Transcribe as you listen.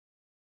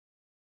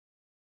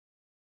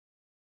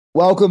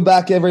Welcome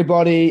back,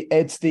 everybody.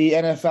 It's the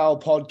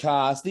NFL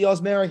podcast, the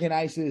American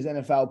Aces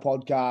NFL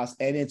podcast,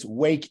 and it's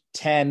week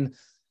 10.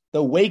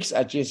 The weeks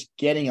are just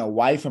getting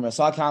away from us.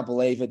 I can't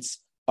believe it's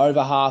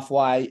over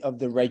halfway of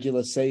the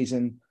regular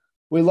season.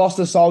 We lost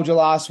a soldier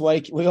last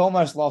week. We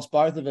almost lost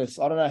both of us.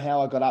 I don't know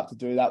how I got up to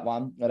do that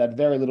one. I had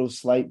very little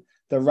sleep.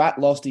 The rat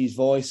lost his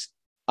voice.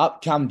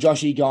 Up come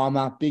Joshy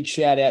Geimer. Big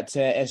shout out to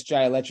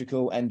SJ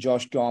Electrical and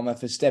Josh Geimer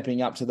for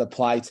stepping up to the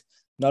plate.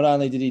 Not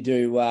only did he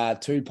do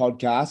two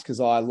podcasts,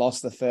 because I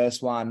lost the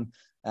first one,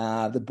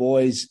 the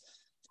boys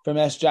from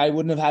SJ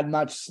wouldn't have had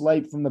much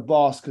sleep from the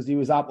boss because he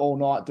was up all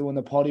night doing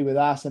the potty with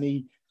us, and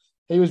he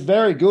was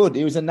very good.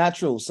 He was a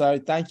natural. So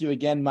thank you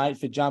again, mate,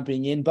 for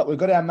jumping in. But we've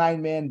got our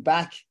main man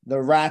back,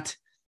 the Rat.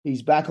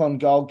 He's back on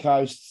Gold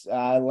Coast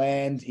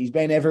land. He's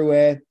been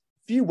everywhere.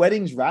 A few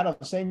weddings, Rat.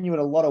 I've seen you at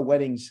a lot of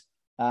weddings.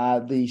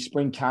 The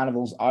spring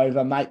carnival's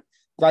over, mate.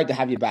 Great to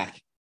have you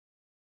back.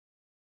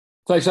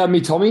 Thanks for having me,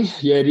 Tommy.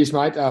 Yeah, it is,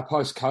 mate.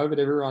 Post-COVID,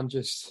 everyone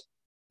just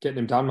getting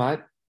them done, mate.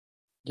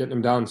 Getting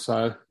them done.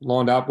 So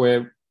lined up.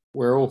 We're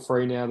all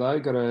free now, though.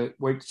 Got a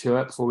week to chill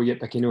out before we get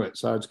back into it.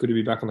 So it's good to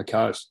be back on the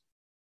coast.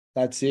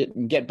 That's it.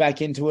 And get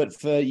back into it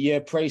for your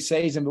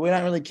pre-season. But we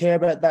don't really care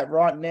about that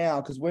right now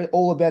because we're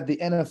all about the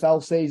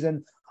NFL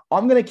season.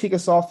 I'm going to kick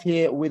us off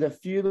here with a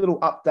few little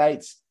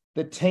updates.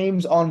 The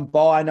teams on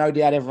bye, no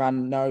doubt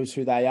everyone knows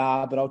who they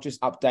are, but I'll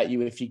just update you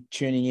if you're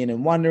tuning in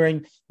and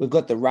wondering. We've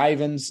got the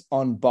Ravens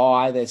on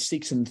bye. They're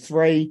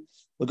 6-3.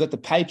 We've got the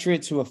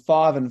Patriots who are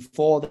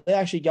 5-4. They're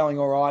actually going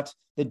all right.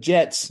 The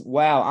Jets,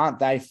 wow, aren't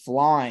they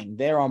flying?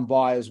 They're on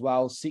bye as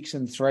well,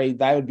 6-3.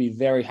 They would be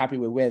very happy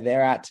with where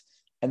they're at.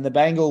 And the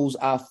Bengals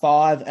are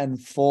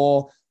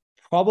 5-4,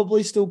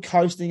 probably still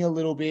coasting a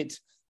little bit,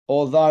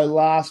 although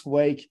last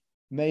week,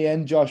 me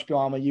and Josh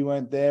Geimer, you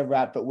weren't there,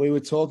 Rat, but we were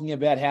talking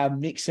about how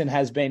Mixon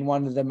has been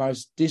one of the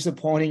most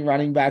disappointing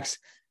running backs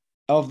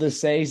of the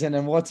season.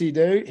 And what's he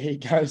do? He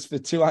goes for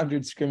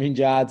 200 scrimmage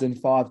yards and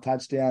 5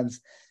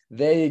 touchdowns.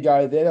 There you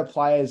go. They're the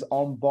players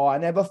on bye.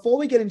 Now, before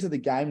we get into the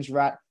games,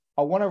 Rat,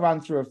 I want to run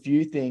through a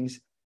few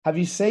things. Have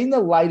you seen the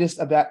latest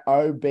about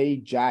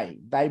OBJ?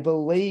 They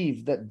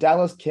believe that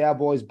Dallas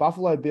Cowboys,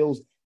 Buffalo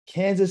Bills,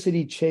 Kansas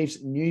City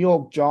Chiefs, New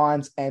York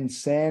Giants, and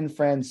San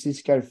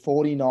Francisco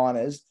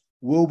 49ers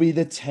will be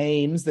the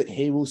teams that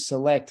he will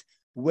select.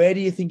 Where do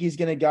you think he's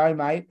going to go,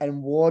 mate?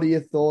 And what are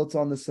your thoughts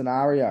on the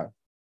scenario?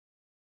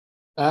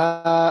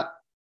 I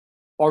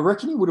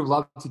reckon he would have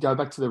loved to go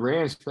back to the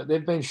Rams, but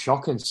they've been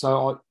shocking.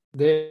 So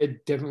they're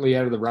definitely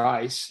out of the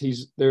race.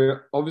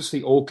 They're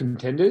obviously all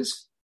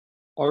contenders.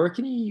 I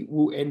reckon he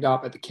will end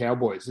up at the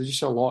Cowboys. There's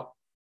just a lot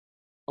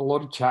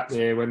of chat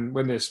there.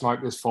 When there's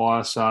smoke, there's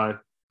fire. So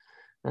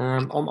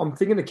I'm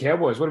thinking the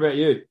Cowboys. What about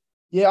you?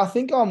 Yeah, I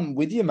think I'm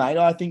with you, mate.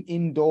 I think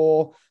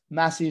indoor,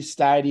 massive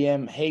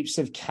stadium, heaps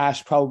of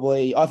cash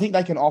probably. I think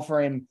they can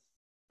offer him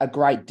a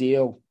great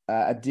deal,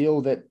 a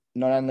deal that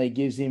not only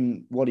gives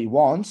him what he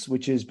wants,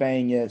 which is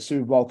being a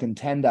Super Bowl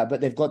contender,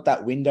 but they've got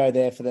that window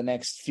there for the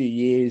next few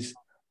years.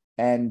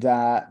 And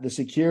the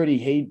security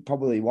he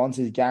probably wants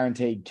is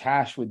guaranteed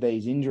cash with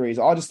these injuries.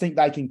 I just think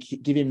they can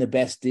give him the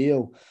best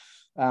deal.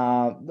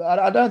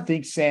 I don't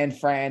think San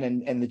Fran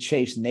and the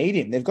Chiefs need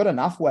him. They've got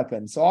enough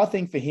weapons. So I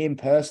think for him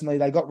personally,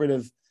 they got rid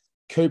of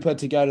Cooper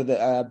to go to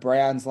the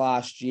Browns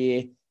last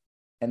year.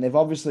 And they've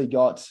obviously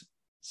got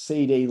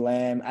CD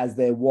Lamb as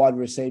their wide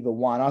receiver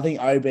one. I think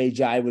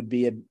OBJ would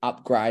be an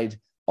upgrade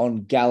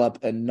on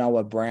Gallup and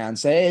Noah Brown.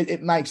 So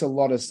it makes a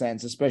lot of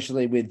sense,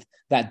 especially with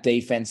that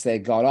defense they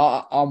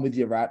got. I'm with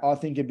you, Rat. I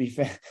think it'd be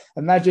fair.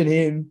 Imagine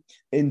him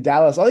in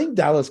Dallas. I think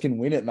Dallas can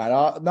win it, mate.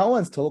 No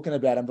one's talking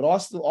about him, but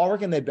I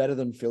reckon they're better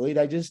than Philly.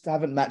 They just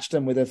haven't matched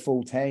them with a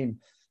full team.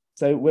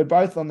 So we're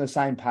both on the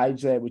same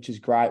page there, which is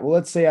great. Well,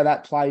 let's see how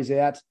that plays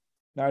out.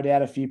 No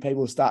doubt a few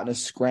people are starting to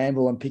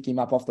scramble and pick him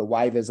up off the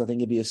waivers. I think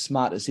it'd be a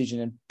smart decision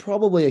in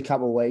probably a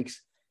couple of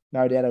weeks.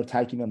 No doubt it'll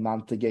take him a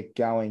month to get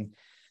going.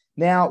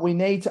 Now, we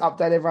need to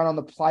update everyone on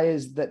the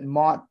players that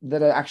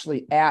are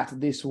actually out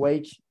this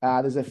week.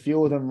 There's a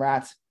few of them,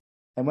 Rat.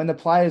 And when the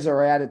players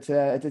are out, it's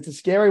a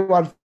scary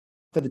one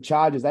for the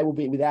Chargers. They will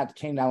be without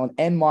Keenan Allen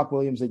and Mike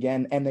Williams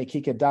again, and their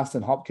kicker,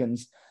 Dustin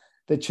Hopkins.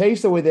 The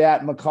Chiefs are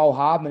without McCole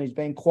Hardman. He's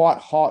been quite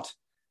hot.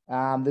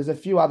 There's a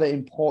few other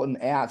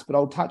important outs, but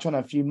I'll touch on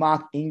a few.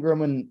 Mark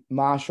Ingram and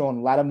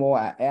Marshawn Lattimore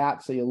are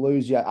out, so you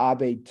lose your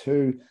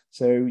RB2.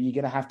 So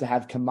you're going to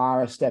have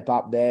Kamara step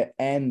up there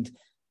and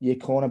your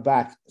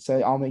cornerback.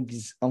 So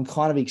I'm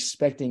kind of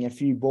expecting a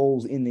few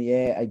balls in the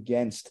air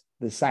against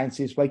the Saints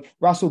this week.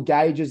 Russell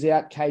Gage is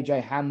out,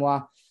 KJ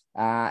Hamler,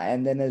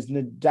 and then there's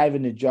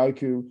David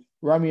Njoku,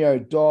 Romeo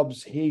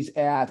Dobbs, he's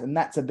out, and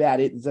that's about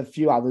it. There's a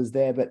few others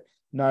there, but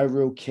no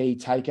real key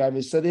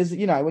takeovers. So there's,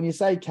 when you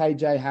say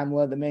KJ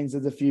Hamler, that means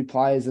there's a few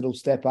players that'll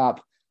step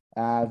up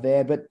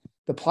there. But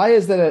the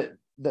players that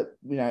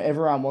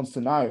everyone wants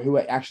to know who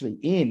are actually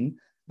in,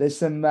 there's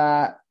some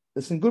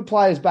good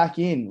players back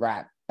in,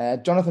 Rat.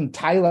 Jonathan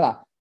Taylor,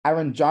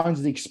 Aaron Jones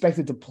is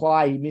expected to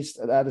play. He missed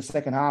the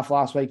second half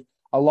last week.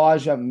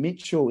 Elijah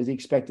Mitchell is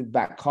expected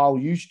back. Kyle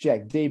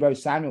Juszczyk, Deebo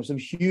Samuel, some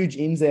huge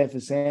ins there for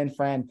San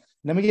Fran.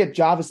 And then we get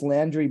Jarvis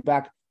Landry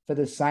back for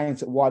the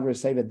Saints at wide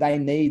receiver. They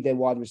need their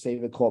wide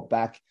receiver corps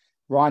back.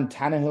 Ryan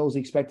Tannehill's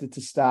expected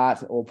to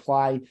start or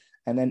play.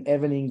 And then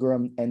Evan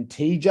Ingram and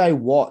TJ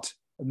Watt,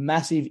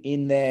 massive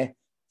in there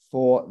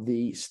for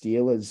the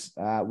Steelers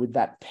with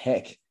that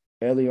peck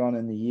earlier on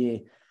in the year.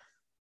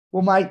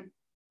 Well, mate,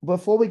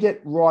 before we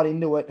get right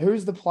into it,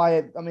 who's the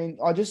player? I mean,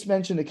 I just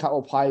mentioned a couple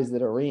of players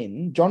that are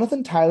in.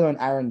 Jonathan Taylor and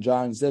Aaron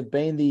Jones, I've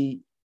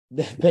been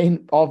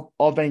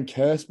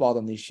cursed by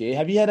them this year.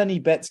 Have you had any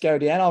bets go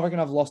down? I reckon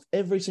I've lost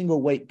every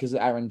single week because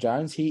of Aaron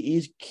Jones. He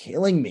is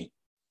killing me.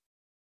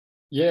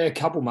 Yeah, a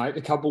couple, mate.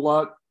 A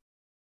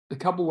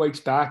couple weeks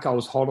back, I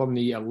was hot on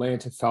the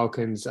Atlanta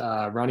Falcons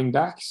running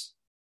backs,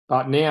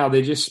 but now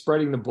they're just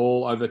spreading the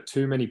ball over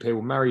too many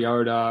people.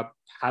 Mariota,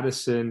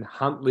 Patterson,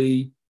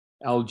 Huntley,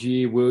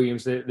 Algier,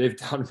 Williams. They've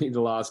done me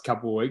the last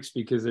couple of weeks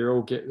because they're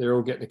all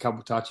getting a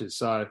couple touches.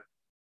 So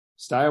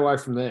stay away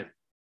from them.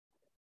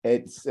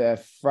 It's a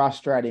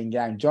frustrating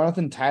game.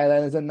 Jonathan Taylor,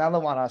 there's another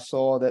one I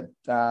saw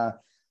that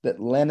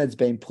Leonard's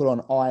been put on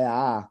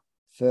IR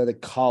for the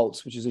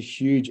Colts, which is a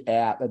huge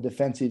out. The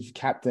defensive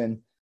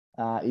captain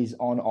is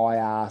on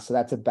IR, so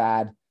that's a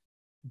bad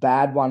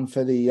one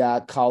for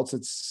the Colts.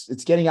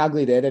 It's getting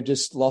ugly there. They've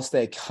just lost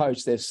their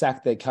coach. They've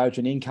sacked their coach,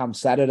 and in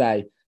comes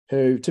Saturday,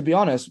 who, to be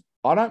honest,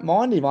 I don't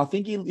mind him. I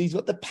think he's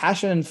got the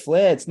passion and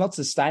flair. It's not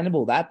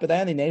sustainable, but they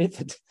only need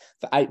it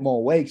for 8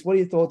 more weeks. What are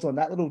your thoughts on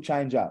that little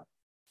change up?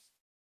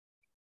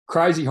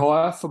 Crazy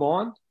hire for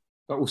mine,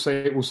 but we'll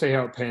see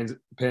how it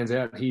pans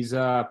out. His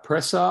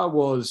presser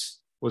was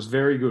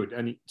very good,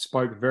 and he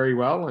spoke very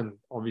well, and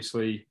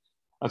obviously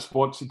that's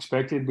what's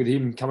expected with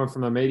him coming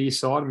from a media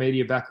side, a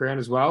media background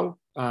as well.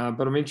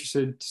 But I'm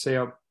interested to see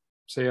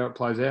how it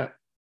plays out.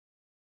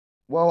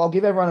 Well, I'll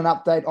give everyone an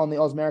update on the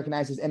American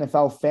Aces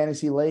NFL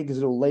Fantasy League because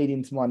it'll lead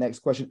into my next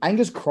question.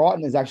 Angus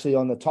Crichton is actually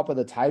on the top of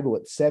the table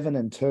at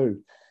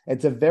 7-2.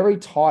 It's a very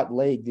tight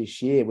league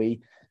this year.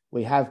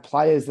 We have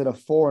players that are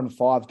 4 and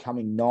 5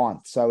 coming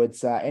 9th. So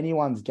it's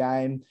anyone's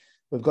game.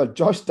 We've got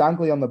Josh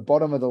Dunkley on the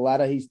bottom of the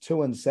ladder. He's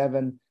 2 and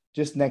 7,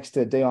 just next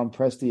to Dion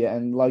Prestia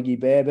and Logie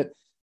Bear. But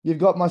you've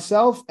got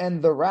myself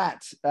and the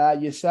Rat,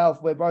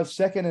 yourself. We're both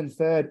 2nd and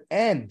 3rd,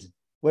 and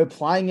we're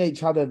playing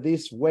each other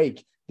this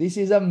week. This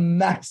is a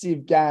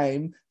massive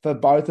game for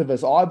both of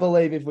us. I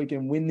believe if we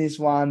can win this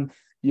one,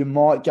 you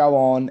might go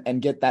on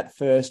and get that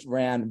first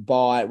round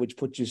bye, which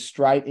puts you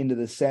straight into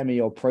the semi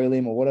or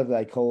prelim or whatever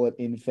they call it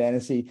in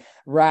fantasy.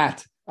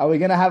 Rat, are we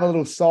going to have a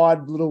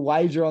little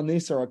wager on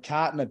this, or a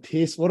carton of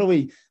piss? What are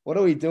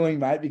we doing,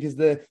 mate? Because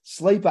the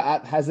Sleeper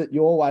app has it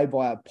your way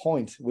by a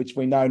point, which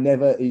we know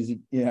never is,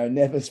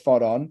 never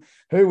spot on.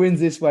 Who wins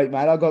this week,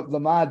 mate? I got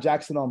Lamar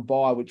Jackson on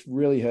bye, which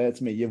really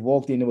hurts me. You've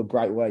walked into a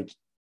great week.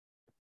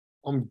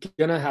 I'm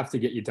gonna have to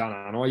get you done,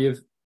 aren't I?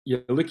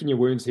 You're licking your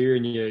wounds here,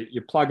 and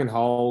you're plugging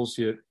holes.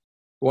 You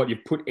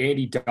put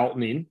Andy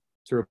Dalton in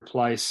to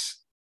replace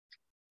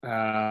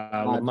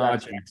Lamar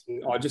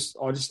Jackson. I just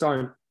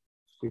don't.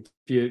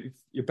 If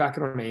you're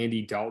backing on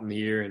Andy Dalton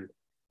here, and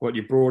what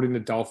you brought in the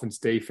Dolphins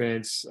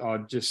defense,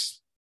 I've just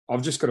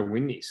got to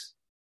win this.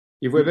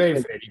 If we're being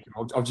fair,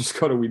 I've just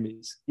got to win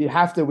this. You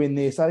have to win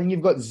this. I think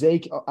you've got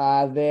Zeke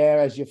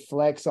there as your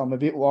flex. I'm a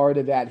bit worried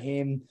about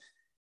him.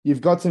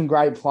 You've got some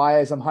great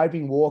players. I'm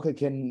hoping Walker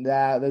can.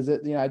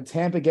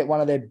 Tampa get one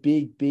of their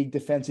big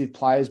defensive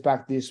players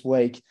back this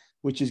week,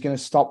 which is going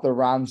to stop the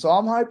run. So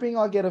I'm hoping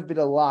I get a bit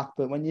of luck.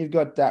 But when you've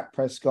got Dak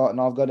Prescott and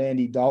I've got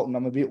Andy Dalton,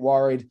 I'm a bit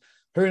worried.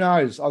 Who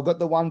knows? I've got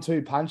the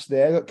 1-2 punch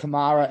there. I've got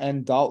Kamara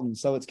and Dalton.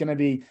 So it's going to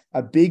be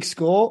a big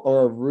score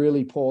or a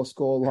really poor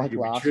score like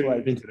last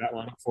week. Into that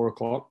one at 4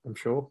 o'clock, I'm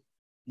sure.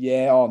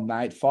 Yeah, oh,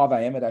 mate, 5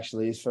 a.m. it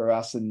actually is for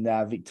us in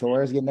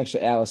Victoria. Get an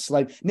extra hour of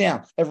sleep.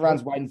 Now,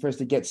 everyone's waiting for us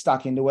to get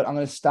stuck into it. I'm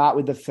going to start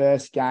with the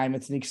first game.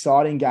 It's an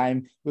exciting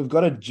game. We've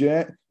got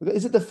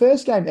is it the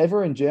first game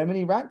ever in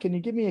Germany, Rat? Can you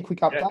give me a quick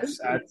update?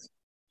 Yes,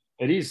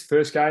 it is.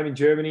 First game in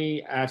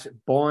Germany at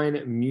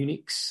Bayern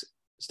Munich's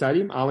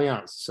Stadium,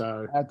 Allianz.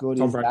 So how good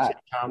is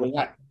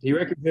that? He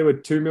reckons there were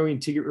 2 million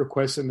ticket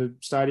requests and the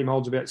stadium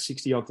holds about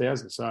 60-odd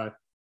thousand. So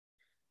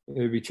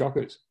it would be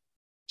chockers.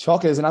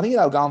 And I think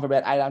they'll go on for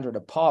about 800 a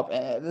pop.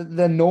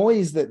 The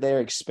noise that they're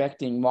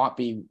expecting might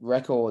be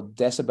record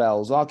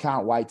decibels. I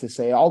can't wait to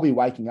see it. I'll be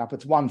waking up.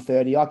 It's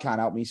 1:30. I can't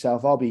help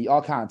myself.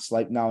 I can't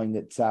sleep knowing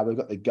that we've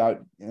got the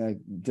GOAT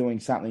doing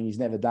something he's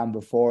never done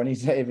before, and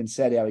he's even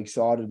said how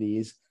excited he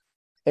is.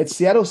 It's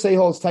Seattle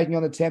Seahawks taking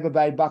on the Tampa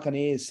Bay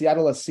Buccaneers.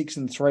 Seattle are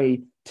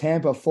 6-3,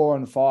 Tampa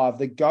 4-5.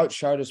 The GOAT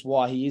showed us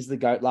why he is the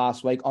GOAT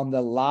last week on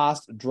the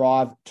last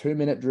drive,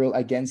 2-minute drill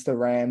against the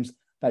Rams.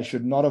 They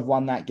should not have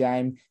won that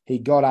game. He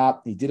got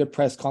up. He did a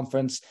press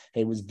conference.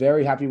 He was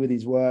very happy with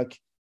his work.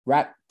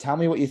 Rat, tell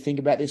me what you think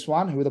about this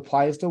one. Who are the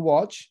players to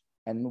watch,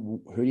 and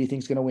who do you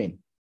think is going to win?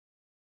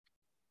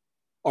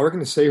 I reckon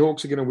the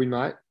Seahawks are going to win,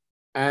 mate.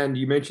 And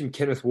you mentioned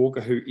Kenneth Walker,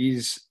 who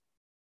is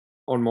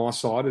on my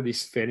side of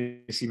this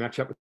fantasy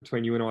matchup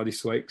between you and I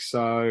this week.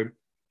 So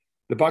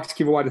the Bucs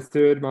give away the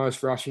third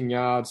most rushing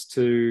yards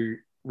to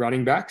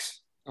running backs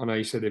I know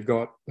you said they've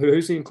got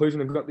who's the inclusion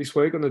they've got this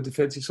week on the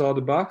defensive side of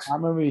the Bucks? I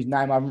remember his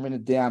name. I haven't written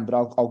it down, but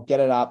I'll get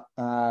it up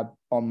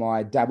on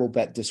my Dabble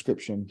Bet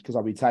description because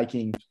I'll be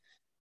taking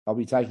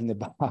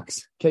the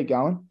Bucks. Keep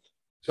going.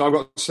 So I've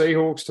got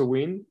Seahawks to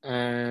win,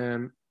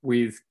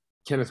 with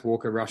Kenneth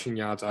Walker rushing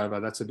yards over.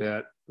 That's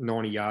about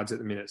 90 yards at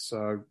the minute.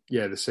 So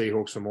yeah, the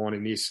Seahawks are mine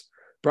in this.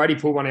 Brady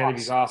pulled one out of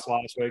his ass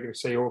last week, and the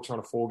Seahawks are on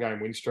a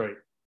 4-game win streak.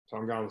 So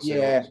I'm going with Seahawks.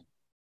 Yeah.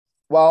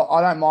 Well,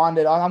 I don't mind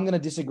it. I'm going to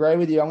disagree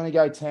with you. I'm going to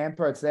go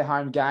Tampa. It's their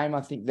home game.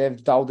 I think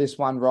they've doled this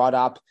one right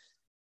up.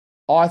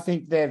 I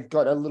think they've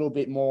got a little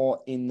bit more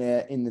in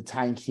the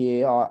tank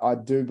here. I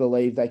do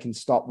believe they can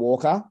stop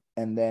Walker,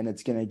 and then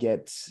it's going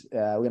to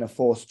we're going to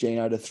force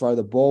Geno to throw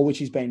the ball, which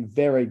has been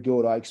very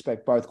good. I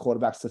expect both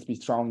quarterbacks to be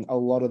throwing a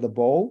lot of the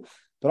ball,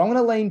 but I'm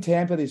going to lean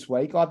Tampa this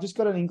week. I've just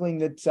got an inkling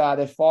that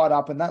they're fired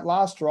up, and that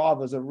last drive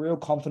was a real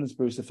confidence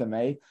booster for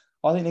me.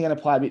 I think they're going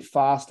to play a bit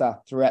faster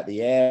throughout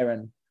the air,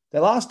 and their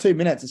last 2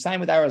 minutes, the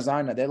same with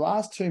Arizona. Their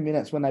last 2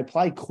 minutes when they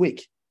play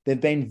quick, they've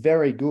been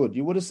very good.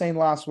 You would have seen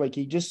last week,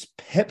 he just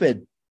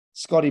peppered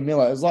Scotty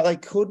Miller. It was like they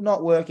could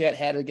not work out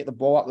how to get the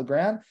ball up the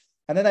ground.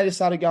 And then they just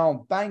started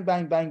going bang,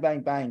 bang, bang,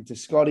 bang, bang to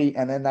Scotty.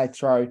 And then they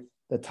throw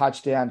the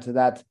touchdown to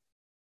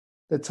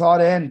the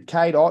tight end,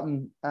 Cade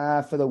Otton,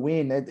 for the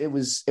win. It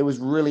was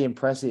really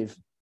impressive.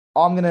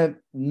 I'm going to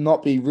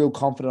not be real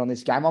confident on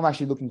this game. I'm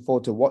actually looking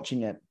forward to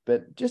watching it.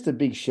 But just a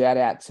big shout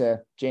out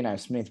to Geno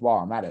Smith while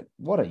I'm at it.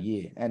 What a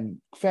year. And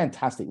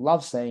fantastic.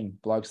 Love seeing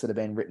blokes that have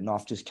been written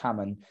off just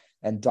come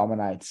and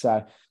dominate.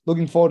 So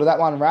looking forward to that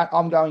one, Rat.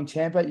 I'm going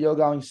Tampa. You're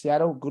going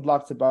Seattle. Good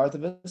luck to both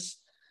of us.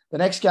 The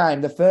next game,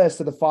 the first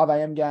of the 5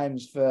 a.m.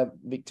 games for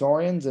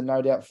Victorians and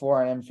no doubt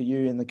 4 a.m. for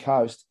you in the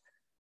coast.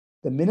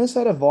 The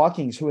Minnesota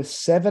Vikings, who are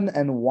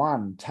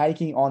 7-1,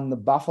 taking on the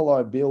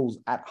Buffalo Bills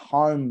at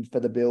home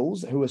for the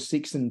Bills, who are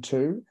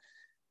 6-2.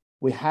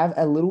 We have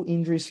a little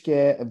injury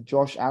scare of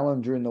Josh Allen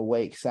during the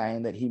week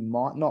saying that he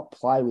might not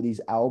play with his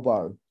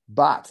elbow,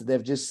 but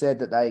they've just said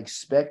that they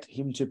expect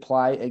him to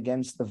play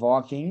against the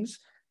Vikings.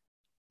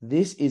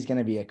 This is going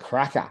to be a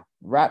cracker.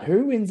 Rat,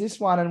 who wins this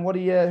one, and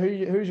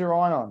who's your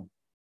eye on?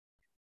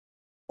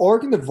 I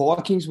reckon the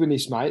Vikings win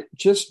this, mate,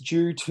 just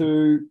due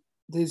to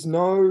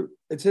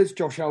it says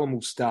Josh Allen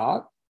will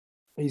start.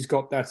 He's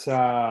got that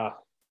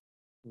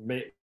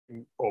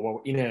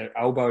inner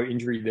elbow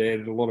injury there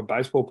that a lot of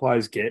baseball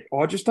players get.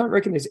 I just don't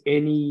reckon there's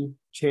any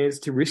chance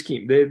to risk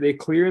him. They're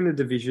clear in the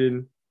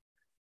division.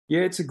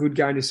 Yeah, it's a good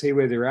game to see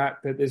where they're at,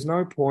 but there's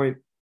no point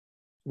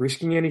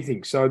risking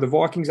anything. So the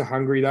Vikings are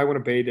hungry. They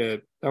want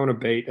to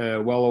beat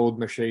a well-oiled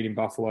machine in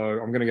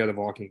Buffalo. I'm going to go the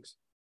Vikings.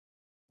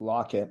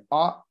 Like it.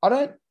 I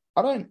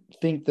don't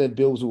think the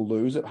Bills will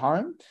lose at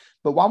home,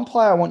 but one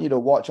player I want you to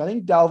watch, I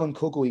think Dalvin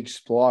Cook will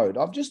explode.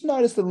 I've just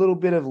noticed a little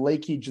bit of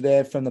leakage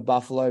there from the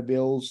Buffalo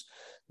Bills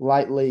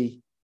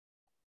lately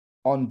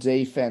on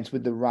defense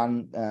with the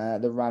run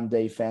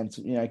defense.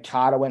 You know,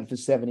 Carter went for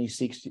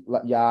 76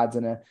 yards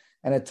and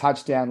a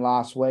touchdown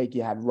last week.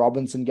 You had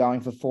Robinson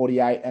going for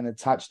 48 and a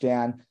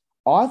touchdown.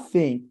 I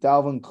think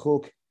Dalvin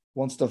Cook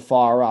wants to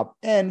fire up.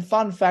 And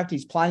fun fact,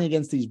 he's playing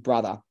against his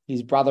brother.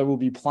 His brother will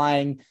be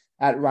playing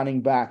at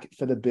running back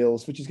for the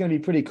Bills, which is going to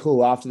be pretty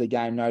cool after the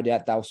game. No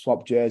doubt they'll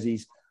swap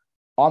jerseys.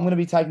 I'm going to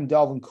be taking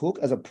Dalvin Cook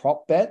as a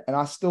prop bet. And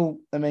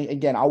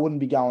again, I wouldn't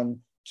be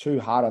going too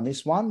hard on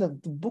this one. The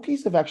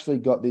bookies have actually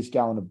got this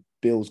going to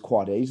Bills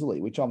quite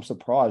easily, which I'm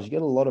surprised. You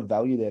get a lot of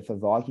value there for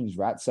Vikings,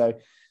 Rat. So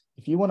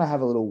if you want to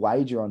have a little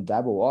wager on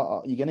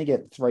Dabble, you're going to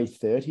get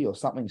 330 or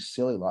something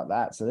silly like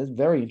that. So that's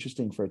very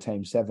interesting for a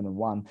team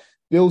 7-1.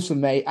 Bills for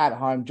me at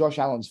home. Josh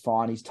Allen's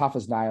fine. He's tough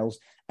as nails,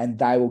 and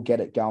they will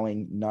get it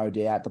going, no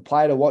doubt. The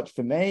player to watch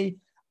for me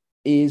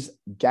is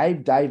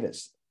Gabe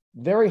Davis.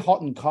 Very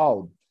hot and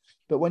cold.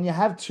 But when you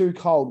have 2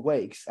 cold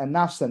weeks,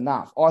 enough's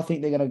enough. I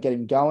think they're going to get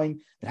him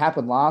going. It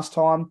happened last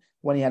time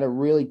when he had a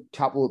really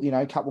couple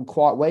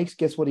quiet weeks.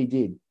 Guess what he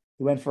did?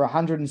 He went for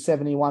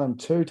 171 and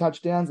 2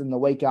 touchdowns, and the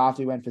week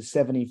after he went for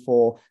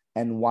 74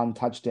 and 1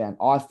 touchdown.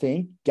 I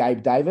think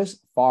Gabe Davis,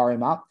 fire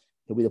him up.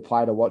 He'll be the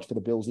player to watch for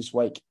the Bills this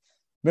week.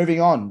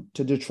 Moving on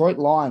to Detroit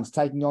Lions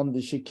taking on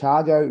the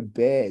Chicago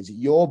Bears.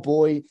 Your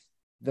boys,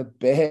 the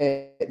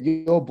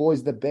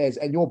Bears,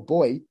 and your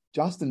boy,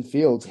 Justin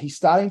Fields. He's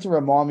starting to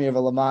remind me of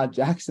a Lamar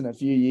Jackson a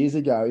few years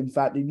ago. In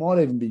fact, he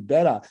might even be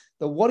better.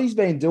 But what he's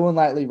been doing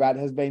lately, Rad,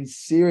 has been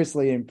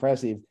seriously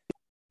impressive.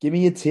 Give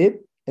me a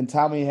tip and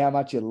tell me how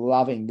much you're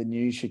loving the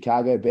new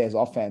Chicago Bears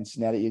offense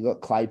now that you've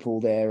got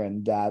Claypool there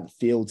and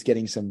Fields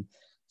getting some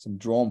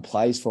drawn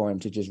plays for him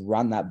to just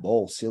run that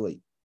ball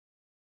silly.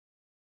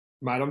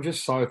 Mate, I'm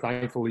just so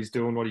thankful he's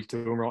doing what he's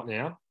doing right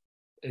now.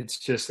 It's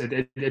just,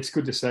 it's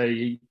good to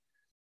see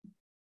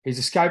he's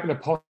escaping the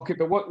pocket,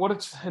 but what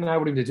it's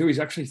enabled him to do is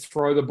actually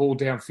throw the ball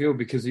downfield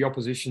because the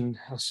opposition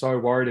are so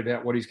worried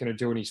about what he's going to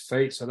do on his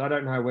feet. So they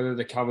don't know whether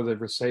to cover the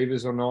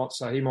receivers or not.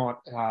 So he might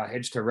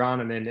hedge to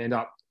run and then end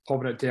up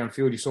popping it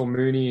downfield. You saw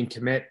Mooney and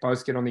Kmet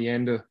both get on the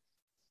end of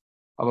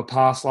a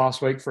pass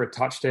last week for a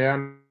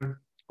touchdown. I'm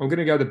going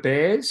to go the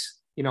Bears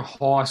in a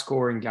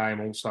high-scoring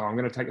game also. I'm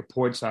going to take the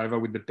points over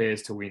with the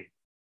Bears to win.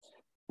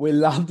 We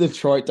love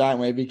Detroit, don't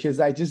we? Because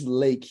they just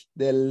leak.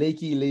 They're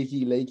leaky,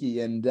 leaky, leaky.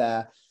 And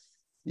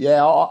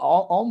yeah,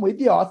 I'm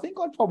with you. I think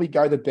I'd probably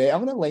go the Bears.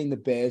 I'm going to lean the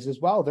Bears as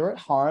well. They're at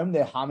home.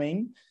 They're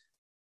humming.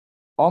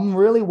 I'm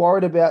really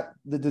worried about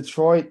the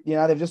Detroit. You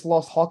know, they've just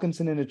lost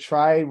Hawkinson in a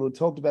trade. We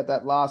talked about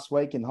that last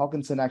week. And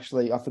Hawkinson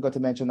actually, I forgot to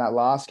mention that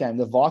last game.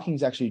 The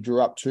Vikings actually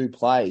drew up 2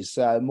 plays.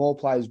 So more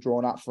plays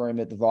drawn up for him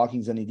at the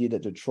Vikings than he did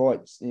at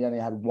Detroit. He only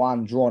had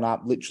 1 drawn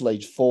up,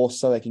 literally forced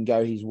so they can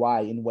go his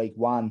way in week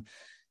 1.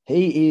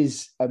 He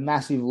is a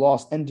massive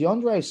loss. And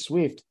DeAndre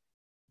Swift,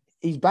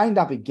 he's banged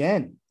up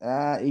again.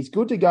 He's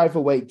good to go for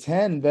week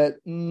 10, but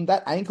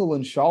that ankle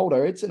and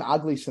shoulder, it's an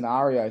ugly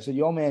scenario. So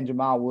your man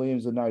Jamal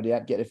Williams will no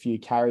doubt get a few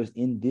carries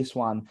in this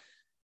one.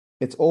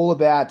 It's all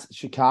about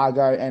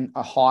Chicago and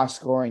a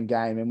high-scoring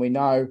game. And we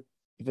know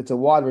if it's a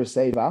wide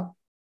receiver,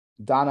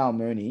 Darnell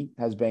Mooney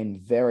has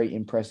been very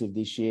impressive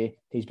this year.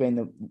 He's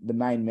been the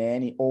main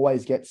man. He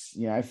always gets,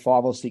 5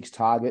 or 6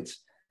 targets.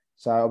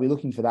 So I'll be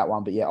looking for that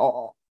one. But yeah,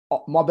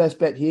 my best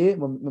bet here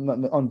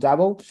on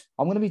Dabble,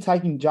 I'm going to be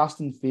taking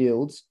Justin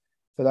Fields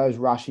for those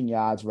rushing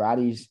yards, Rad.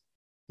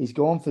 He's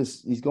gone for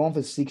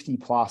 60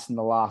 plus in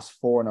the last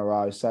 4 in a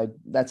row. So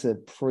that's a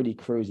pretty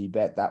cruisy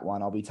bet, that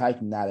one. I'll be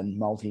taking that and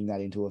multing that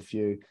into a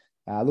few.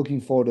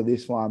 Looking forward to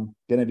this one.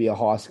 Going to be a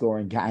high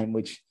scoring game,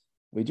 which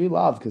we do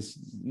love because,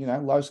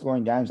 low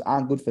scoring games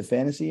aren't good for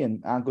fantasy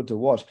and aren't good to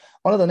watch.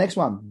 On to the next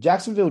one.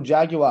 Jacksonville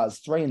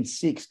Jaguars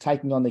 3-6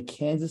 taking on the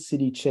Kansas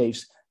City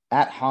Chiefs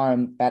at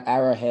home at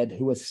Arrowhead,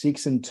 who are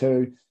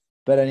 6-2,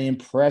 but an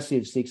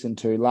impressive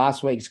 6-2.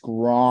 Last week's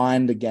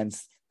grind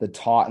against the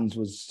Titans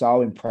was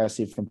so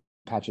impressive from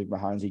Patrick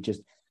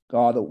Mahomes.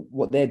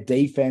 What their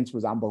defense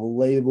was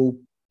unbelievable.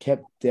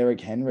 Kept Derrick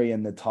Henry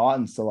and the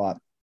Titans to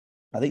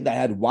I think they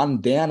had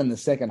 1 down in the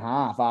second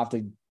half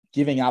after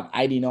giving up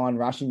 89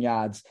 rushing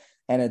yards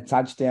and a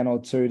touchdown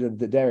or 2 to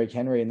the Derrick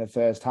Henry in the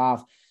first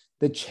half.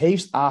 The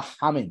Chiefs are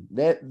humming.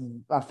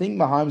 I think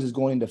Mahomes has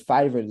gone into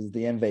favourite as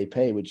the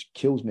MVP, which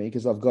kills me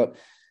because I've got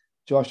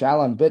Josh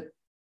Allen. But,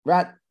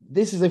 Rat,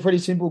 this is a pretty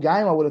simple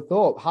game, I would have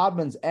thought.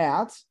 Hardman's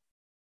out.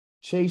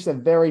 Chiefs are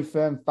very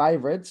firm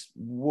favourites.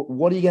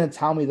 What are you going to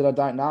tell me that I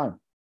don't know?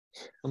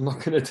 I'm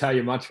not going to tell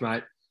you much,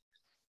 mate.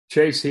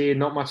 Chiefs here,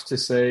 not much to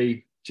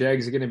see.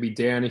 Jags are going to be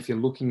down if you're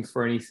looking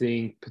for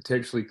anything,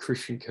 potentially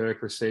Christian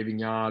Kirk receiving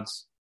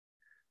yards.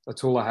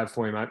 That's all I have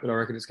for you, mate, but I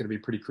reckon it's going to be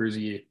pretty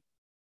cruisy here.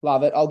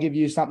 Love it. I'll give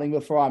you something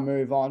before I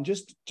move on.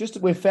 Just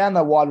we've found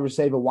the wide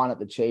receiver 1 at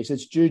the Chiefs.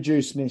 It's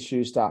Juju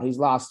Smith-Schuster. His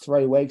last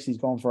 3 weeks, he's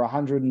gone for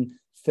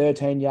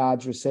 113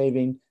 yards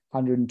receiving,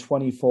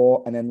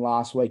 124, and then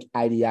last week,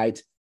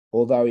 88,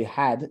 although he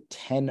had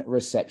 10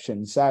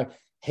 receptions. So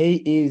he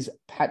is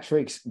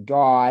Patrick's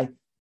guy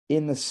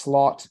in the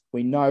slot.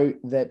 We know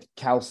that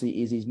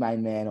Kelsey is his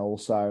main man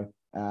also.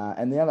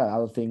 And the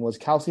other thing was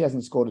Kelsey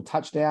hasn't scored a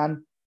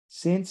touchdown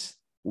since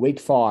week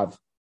 5.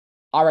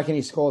 I reckon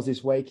he scores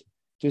this week.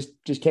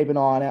 Just keep an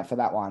eye out for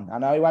that one. I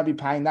know he won't be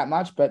paying that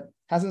much, but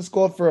hasn't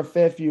scored for a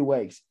fair few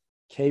weeks.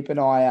 Keep an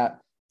eye out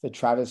for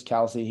Travis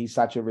Kelce. He's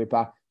such a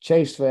ripper.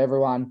 Chiefs for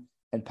everyone,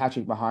 and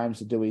Patrick Mahomes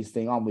to do his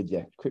thing. I'm with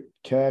you.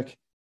 Kirk.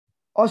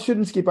 I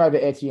shouldn't skip over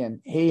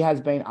Etienne. He has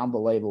been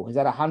unbelievable. He's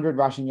had 100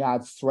 rushing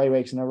yards 3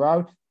 weeks in a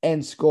row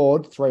and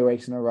scored 3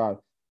 weeks in a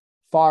row.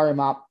 Fire him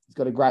up. He's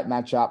got a great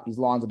matchup. His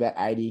line's about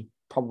 80.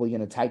 Probably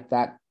going to take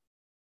that.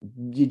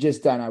 You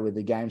just don't know with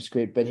the game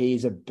script, but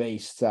he's a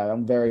beast. So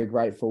I'm very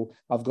grateful.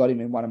 I've got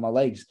him in one of my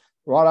leagues.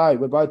 Righto,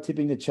 we're both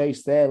tipping the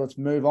Chiefs there. Let's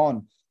move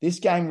on. This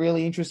game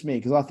really interests me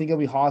because I think it'll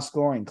be high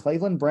scoring.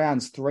 Cleveland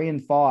Browns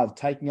 3-5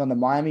 taking on the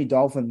Miami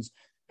Dolphins,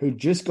 who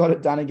just got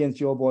it done against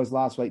your boys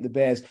last week, the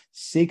Bears,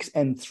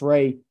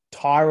 6-3.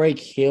 Tyreek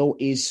Hill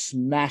is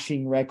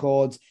smashing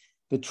records.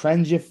 The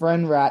trend's your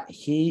friend, Rat.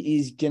 He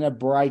is going to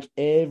break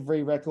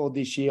every record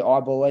this year,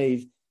 I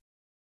believe.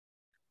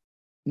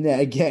 Now,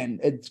 again,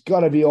 it's got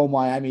to be all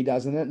Miami,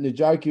 doesn't it?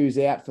 Njoku's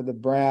out for the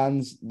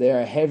Browns.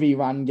 They're a heavy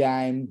run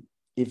game.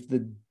 If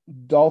the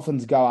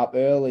Dolphins go up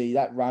early,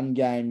 that run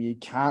game, you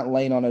can't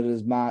lean on it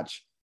as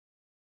much.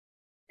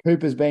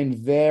 Cooper's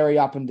been very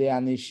up and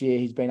down this year.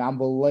 He's been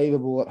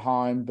unbelievable at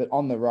home, but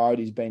on the road,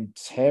 he's been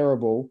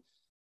terrible.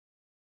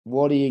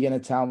 What are you going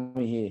to tell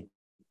me here?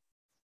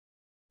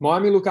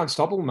 Miami look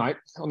unstoppable, mate,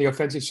 on the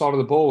offensive side of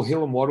the ball.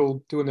 Hill and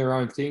Waddle doing their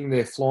own thing.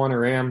 They're flying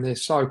around. They're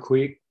so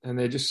quick, and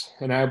they're just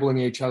enabling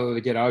each other to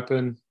get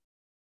open.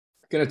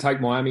 Going to take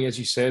Miami, as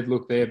you said.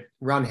 Look, they're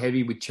run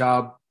heavy with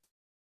Chubb.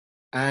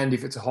 And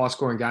if it's a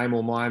high-scoring game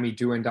or Miami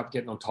do end up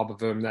getting on top of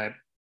them,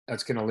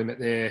 that's going to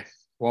limit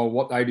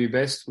what they do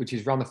best, which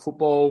is run the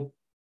football.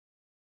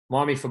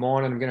 Miami for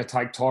mine, and I'm going to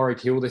take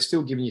Tyreek Hill. They're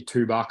still giving you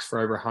 $2 for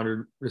over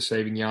 100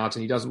 receiving yards,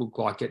 and he doesn't look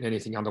like getting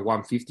anything under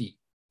 150.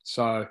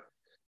 So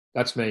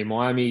that's me.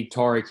 Miami,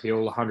 Tyreek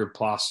Hill, 100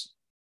 plus.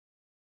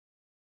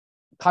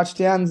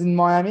 Touchdowns in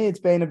Miami. It's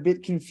been a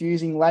bit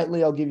confusing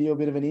lately. I'll give you a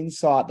bit of an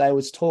insight. They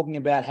was talking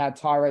about how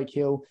Tyreek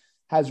Hill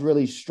has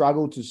really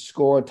struggled to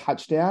score a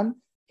touchdown.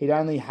 He'd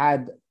only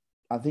had,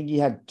 I think he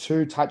had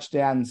 2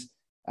 touchdowns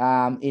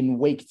in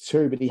week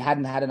 2, but he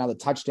hadn't had another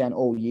touchdown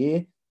all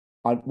year.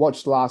 I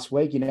watched last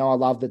week. I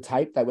love the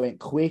tape. They went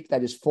quick. They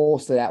just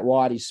forced it out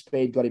wide. His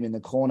speed got him in the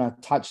corner.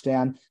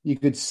 Touchdown. You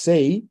could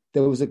see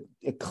there was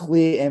a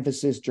clear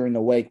emphasis during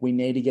the week. We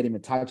need to get him a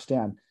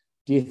touchdown.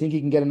 Do you think he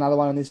can get another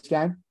one in this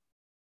game?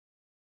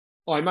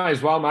 Oh, he may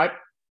as well, mate.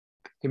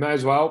 He may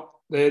as well.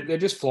 They're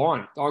just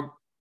flying.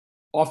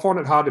 I find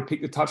it hard to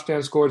pick the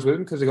touchdown scores with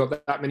them because they've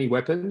got that many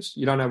weapons.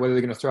 You don't know whether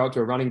they're going to throw it to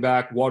a running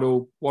back.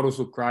 Waddle's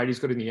looked great. He's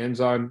got in the end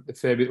zone a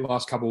fair bit the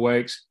last couple of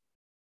weeks.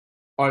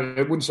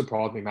 It wouldn't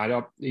surprise me,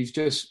 mate. You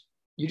just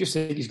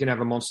think he's going to have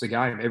a monster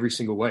game every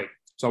single week.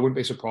 So I wouldn't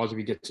be surprised if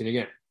he gets in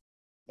again.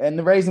 And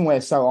the reason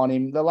we're so on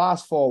him, the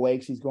last 4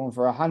 weeks, he's gone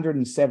for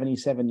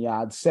 177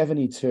 yards,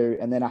 72,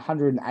 and then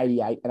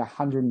 188 and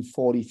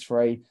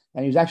 143.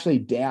 And he was actually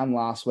down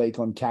last week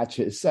on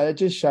catches. So it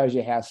just shows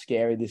you how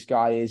scary this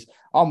guy is.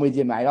 I'm with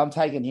you, mate. I'm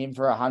taking him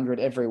for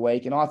 100 every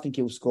week, and I think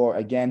he'll score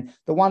again.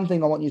 The one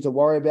thing I want you to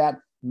worry about,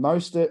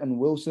 Mostert and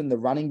Wilson, the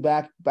running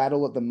back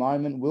battle at the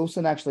moment.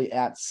 Wilson actually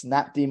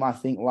out-snapped him, I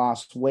think,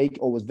 last week,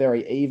 or was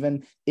very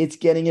even. It's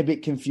getting a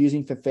bit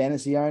confusing for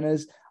fantasy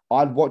owners.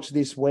 I'd watch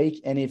this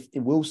week, and if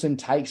Wilson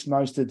takes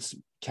most of its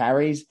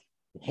carries,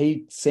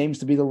 he seems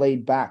to be the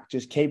lead back.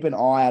 Just keep an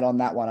eye out on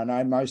that one. I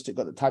know Mostert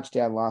got the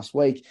touchdown last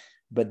week,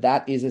 but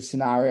that is a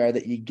scenario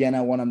that you're going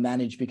to want to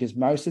manage because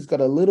Mostert's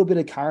got a little bit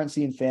of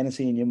currency in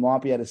fantasy, and you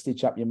might be able to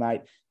stitch up your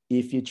mate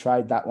if you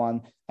trade that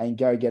one and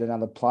go get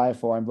another player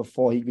for him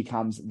before he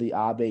becomes the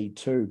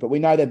RB2. But we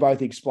know they're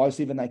both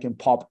explosive and they can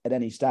pop at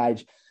any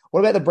stage. What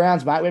about the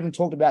Browns, mate? We haven't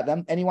talked about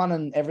them. Anyone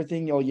and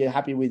everything, or you're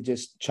happy with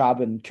just Chubb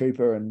and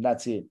Cooper and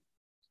that's it?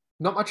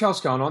 Not much else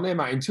going on there,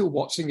 mate. Until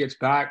Watson gets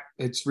back,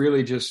 it's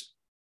really just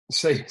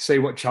see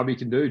what Chubby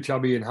can do,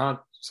 Chubby and Hunt.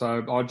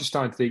 So I just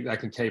don't think they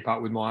can keep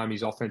up with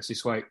Miami's offense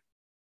this week.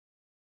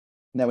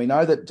 Now, we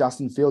know that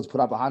Justin Fields put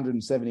up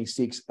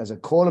 176 as a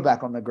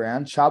quarterback on the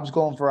ground. Chubb's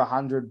gone for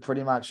 100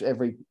 pretty much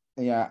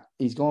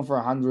he's gone for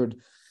 100.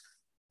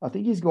 I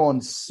think he's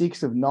gone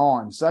 6 of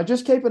 9. So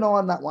just keep an eye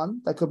on that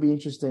one. That could be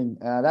interesting.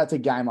 That's a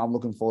game I'm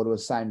looking forward to, a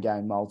same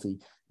game multi.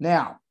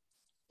 Now,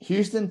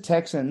 Houston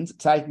Texans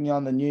taking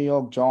on the New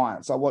York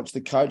Giants. I watched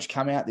the coach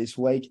come out this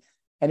week,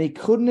 and he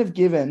couldn't have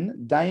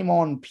given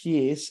Dameon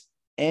Pierce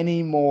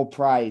any more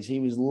praise. He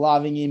was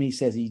loving him. He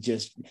says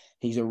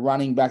he's a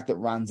running back that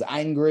runs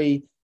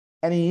angry,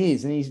 and he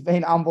is, and he's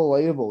been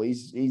unbelievable.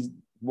 He's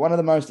one of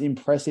the most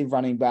impressive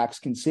running backs,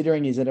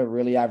 considering he's at a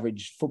really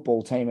average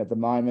football team at the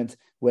moment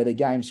where the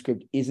game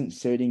script isn't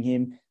suiting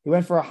him. He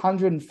went for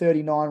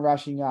 139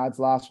 rushing yards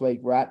last week,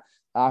 Rat,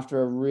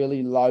 after a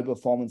really low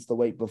performance the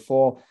week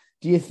before.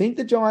 Do you think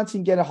the Giants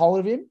can get a hold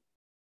of him?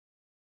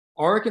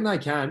 I reckon they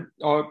can.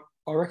 I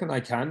reckon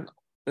they can.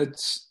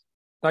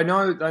 They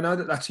know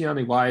that that's the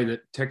only way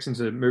that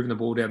Texans are moving the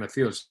ball down the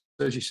field.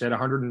 As you said,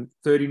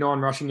 139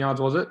 rushing yards,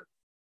 was it?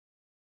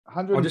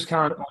 100. I just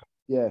can't.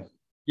 Yeah.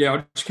 Yeah,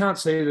 I just can't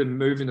see them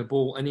moving the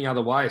ball any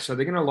other way. So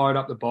they're going to load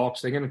up the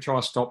box. They're going to try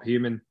to stop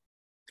him. And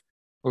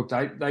look,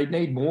 they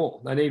need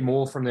more. They need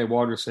more from their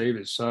wide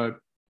receivers. So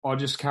I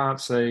just can't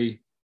see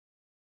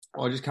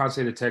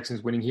the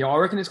Texans winning here. I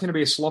reckon it's going to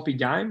be a sloppy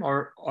game.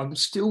 I'm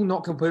still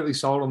not completely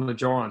sold on the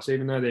Giants,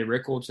 even though their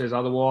record says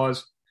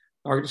otherwise.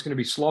 I reckon it's going to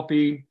be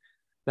sloppy.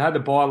 They had the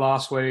bye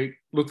last week.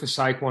 Look for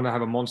Saquon to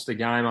have a monster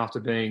game after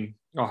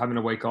having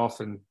a week off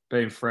and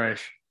being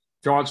fresh.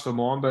 Giants for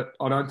mine, but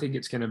I don't think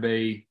it's going to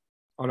be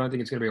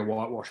a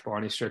whitewash by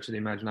any stretch of the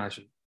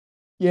imagination.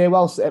 Yeah,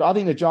 well said. I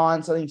think the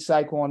Giants, I think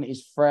Saquon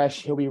is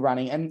fresh. He'll be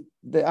running. And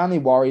the only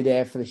worry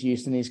there for the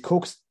Houston is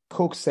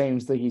Cook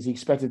seems that he's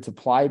expected to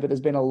play, but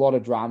there's been a lot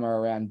of drama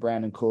around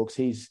Brandon Cooks.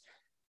 He's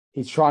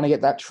trying to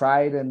get that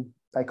trade and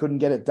they couldn't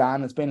get it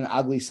done. It's been an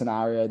ugly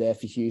scenario there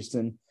for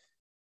Houston.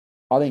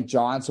 I think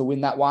Giants will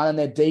win that one, and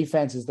their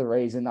defense is the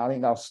reason. I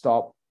think they'll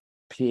stop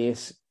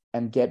Pierce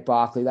and get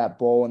Barkley that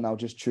ball, and they'll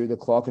just chew the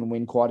clock and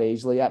win quite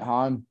easily at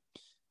home.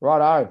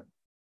 Righto.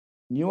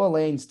 New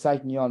Orleans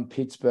taking on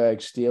Pittsburgh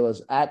Steelers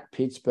at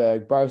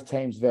Pittsburgh. Both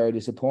teams very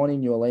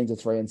disappointing. New Orleans are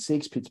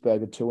 3-6.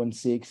 Pittsburgh are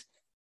 2-6.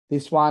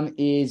 This one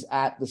is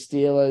at the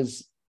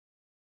Steelers.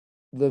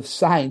 The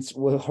Saints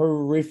were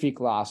horrific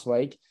last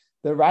week.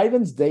 The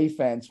Ravens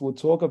defense we'll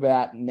talk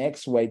about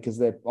next week because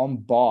they're on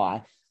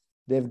bye.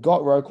 They've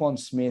got Roquan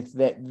Smith.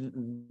 That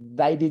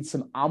they did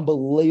some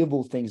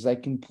unbelievable things. They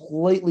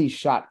completely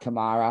shut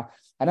Kamara.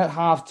 And at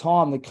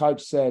halftime, the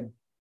coach said,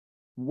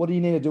 "What do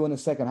you need to do in the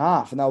second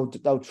half?" And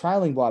they were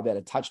trailing by about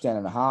a touchdown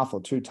and a half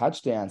or 2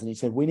 touchdowns. And he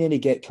said, "We need to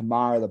get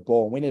Kamara the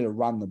ball. We need to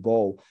run the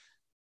ball."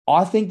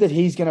 I think that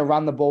he's going to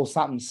run the ball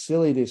something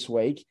silly this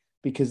week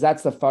because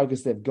that's the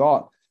focus they've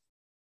got.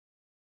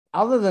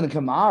 Other than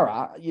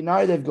Kamara,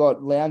 they've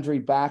got Landry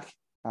back.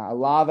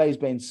 Olave's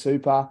been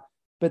super.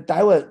 But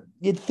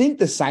you'd think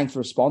the Saints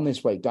respond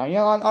this week, don't you?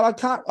 I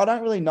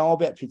don't really know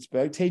about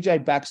Pittsburgh.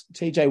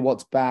 TJ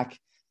Watt's back.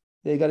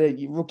 They've got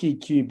a rookie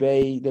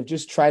QB. They've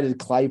just traded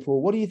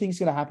Claypool. What do you think is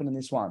going to happen in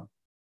this one?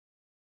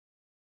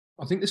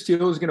 I think the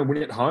Steelers are going to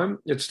win at home.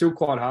 It's still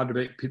quite hard to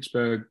beat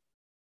Pittsburgh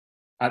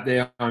at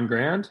their own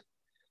ground.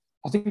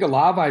 I think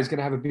Olave is going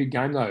to have a big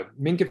game, though.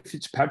 Minka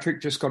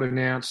Fitzpatrick just got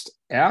announced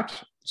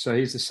out. So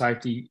he's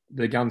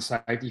the gun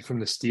safety from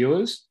the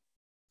Steelers.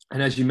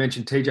 And as you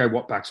mentioned, TJ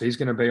Watt back, so he's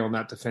going to be on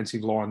that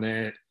defensive line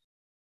there.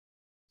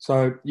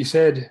 So you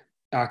said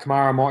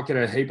Kamara might get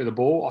a heap of the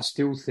ball. I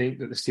still think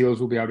that the Steelers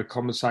will be able to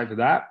compensate for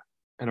that.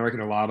 And I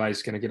reckon Olave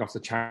is going to get off the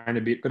chain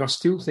a bit. But I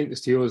still think the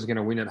Steelers are going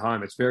to win at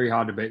home. It's very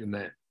hard to beat them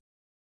there.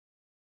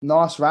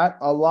 Nice, Rat.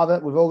 I love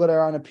it. We've all got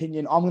our own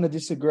opinion. I'm going to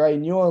disagree.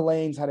 New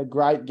Orleans had a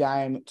great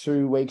game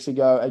 2 weeks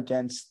ago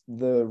against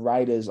the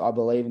Raiders, I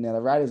believe. Now,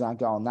 the Raiders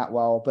aren't going that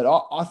well, but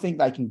I think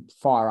they can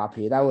fire up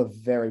here. They were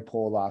very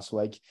poor last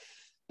week.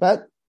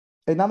 But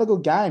another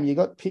good game. You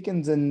got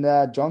Pickens and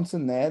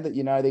Johnson there that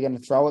you know they're going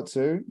to throw it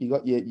to. You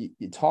got your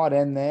tight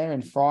end there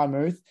and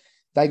Frymouth.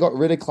 They got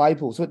rid of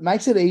Claypool. So it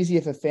makes it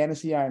easier for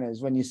fantasy owners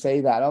when you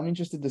see that. I'm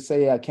interested to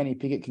see how Kenny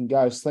Pickett can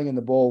go slinging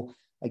the ball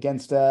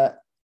against a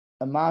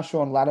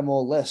Marshawn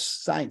Lattimore-less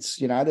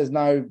Saints. You know, there's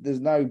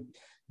no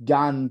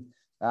gun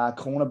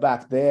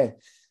cornerback there.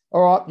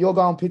 All right, you're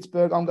going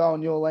Pittsburgh. I'm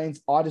going New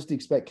Orleans. I just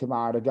expect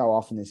Kamara to go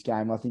off in this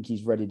game. I think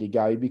he's ready to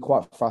go. He'd be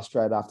quite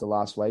frustrated after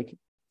last week.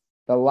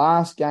 The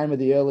last game of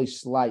the early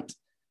slate,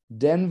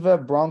 Denver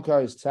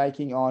Broncos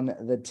taking on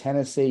the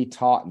Tennessee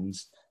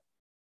Titans.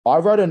 I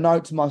wrote a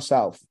note to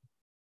myself.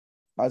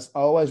 I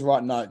always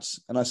write notes,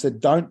 and I said,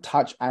 don't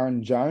touch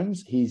Aaron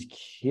Jones. He's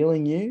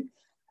killing you.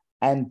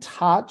 And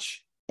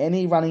touch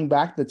any running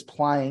back that's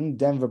playing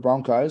Denver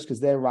Broncos because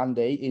their run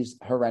D is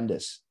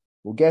horrendous.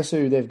 Well, guess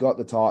who they've got?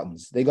 The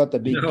Titans. They got the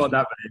big. You know what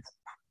that means?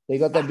 They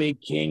got the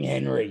big King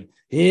Henry.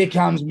 Here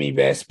comes me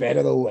best bet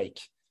of the week.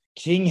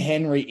 King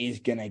Henry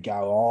is gonna go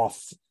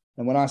off,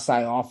 and when I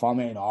say off, I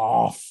mean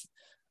off.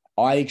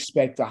 I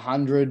expect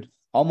 100.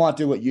 I might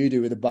do what you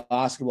do with a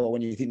basketball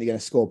when you think they're going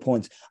to score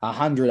points.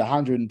 100,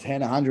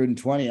 110,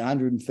 120,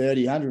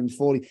 130,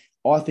 140.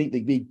 I think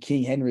the big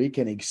King Henry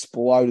can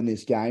explode in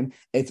this game.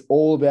 It's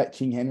all about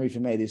King Henry for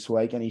me this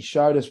week, and he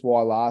showed us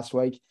why last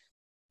week.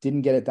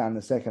 Didn't get it done in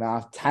the second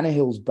half.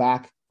 Tannehill's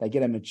back. They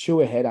get a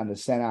mature head under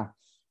center.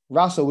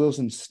 Russell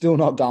Wilson's still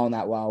not going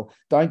that well.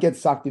 Don't get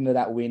sucked into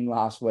that win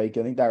last week.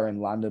 I think they were in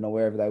London or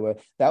wherever they were.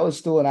 That was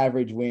still an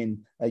average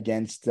win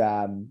against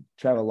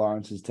Trevor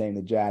Lawrence's team,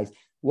 the Jags.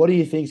 What do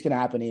you think is going to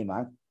happen here,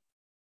 mate?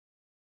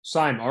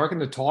 Same. I reckon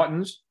the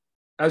Titans,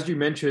 as you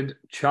mentioned,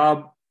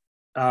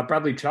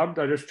 Bradley Chubb,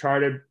 they just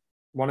traded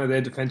one of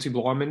their defensive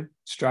linemen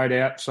straight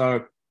out.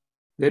 So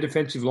their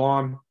defensive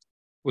line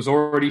was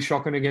already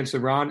shocking against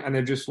the run, and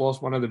they've just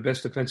lost one of the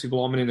best defensive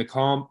linemen in the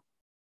comp.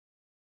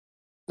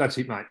 That's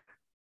it, mate.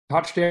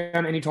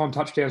 Touchdown, anytime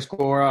touchdown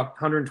scorer,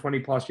 120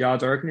 plus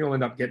yards. I reckon you'll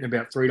end up getting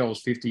about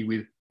 $3.50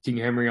 with King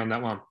Henry on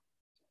that one.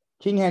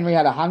 King Henry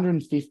had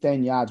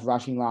 115 yards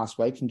rushing last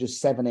week from just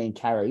 17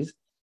 carries.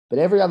 But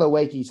every other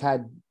week he's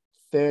had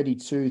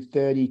 32,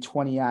 30,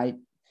 28.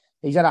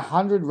 He's had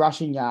 100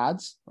 rushing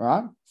yards,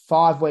 right?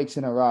 5 weeks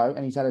in a row.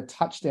 And he's had a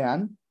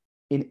touchdown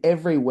in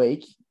every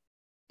week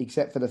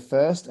except for the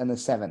first and the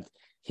 7th.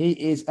 He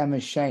is a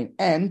machine.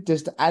 And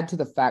just to add to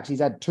the facts,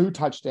 he's had 2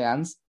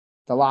 touchdowns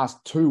the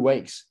last 2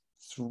 weeks,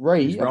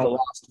 3 of the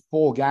last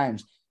 4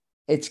 games.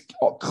 It's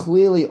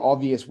clearly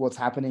obvious what's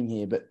happening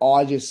here, but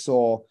I just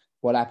saw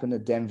what happened to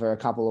Denver a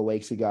couple of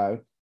weeks ago,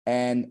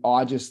 and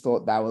I just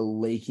thought they were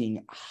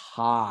leaking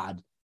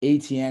hard.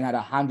 ETN had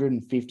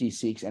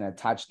 156 and a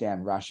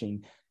touchdown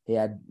rushing. He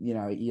had,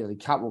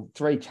 a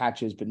 3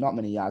 catches, but not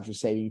many yards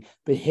receiving.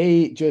 But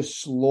he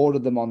just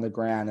slaughtered them on the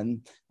ground,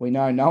 and we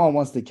know no one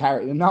wants to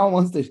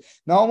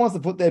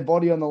put their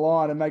body on the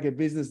line and make a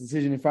business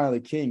decision in front of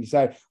the king.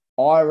 So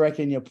I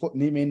reckon you're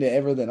putting him into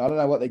everything. I don't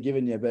know what they're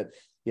giving you, but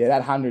yeah, that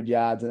 100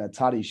 yards and a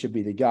tutty should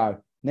be the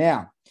go.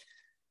 Now,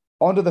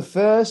 on to the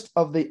first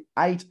of the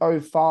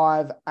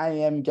 8:05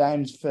 a.m.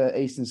 games for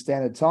Eastern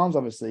Standard Times,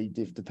 obviously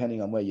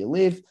depending on where you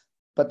live.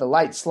 But the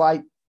late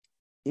slate,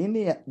 in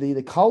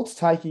the Colts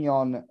taking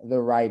on the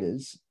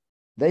Raiders.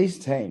 These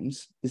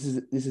teams, this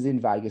is in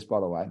Vegas, by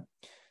the way.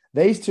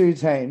 These 2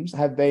 teams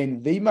have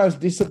been the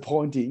most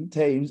disappointing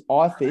teams,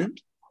 I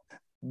think,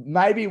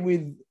 maybe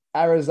with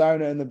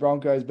Arizona and the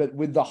Broncos, but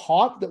with the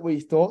hype that we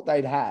thought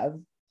they'd have,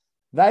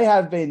 they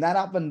have been that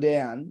up and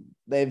down.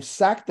 They've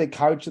sacked the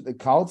coach at the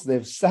Colts.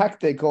 They've sacked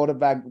their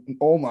quarterback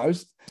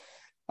almost.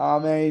 I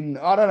mean,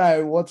 I don't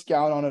know what's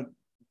going on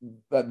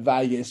at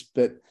Vegas,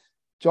 but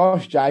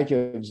Josh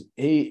Jacobs,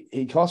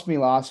 he cost me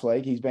last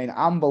week. He's been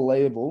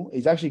unbelievable.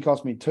 He's actually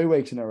cost me 2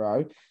 weeks in a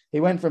row. He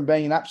went from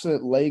being an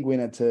absolute league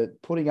winner to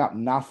putting up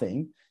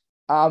nothing.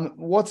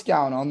 What's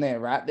going on there,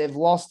 Rat? They've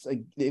lost.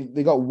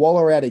 They got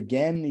Waller out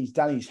again. He's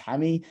done his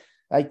hammy.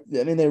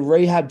 Their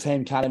rehab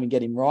team can't even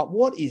get him right.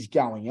 What is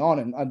going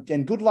on?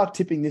 And good luck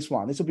tipping this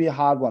one. This will be a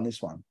hard one,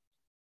 this one.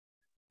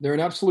 They're an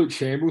absolute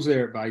shambles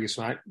there at Vegas,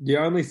 mate. The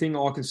only thing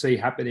I can see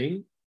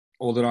happening,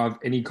 or that I have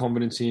any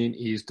confidence in,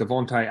 is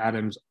Devontae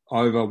Adams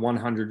over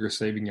 100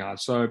 receiving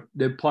yards. So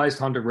they've placed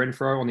Hunter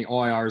Renfrow on the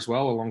IR as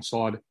well,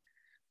 alongside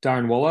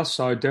Darren Waller.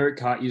 So Derek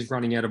Carr is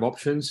running out of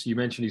options. You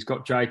mentioned he's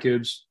got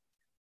Jacobs,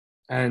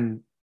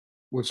 and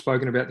we've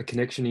spoken about the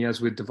connection he has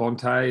with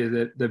Devontae,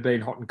 that they've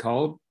been hot and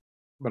cold.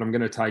 But I'm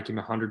going to take him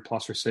 100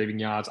 plus receiving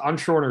yards.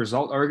 Unsure on a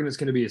result. I reckon it's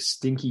going to be a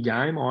stinky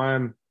game. I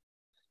am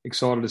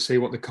excited to see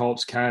what the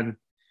Colts can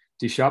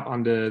dish up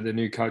under the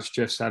new coach,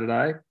 Jeff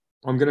Saturday.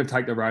 I'm going to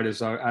take the Raiders,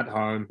 though, at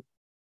home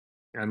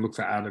and look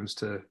for Adams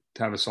to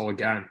have a solid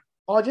game.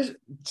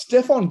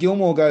 Stephon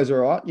Gilmore goes all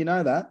right. You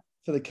know that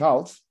for the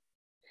Colts.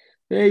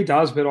 Yeah, he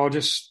does, but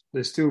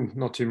there's still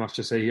not too much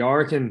to see here. I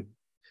reckon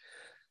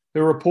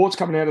there are reports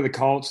coming out of the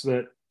Colts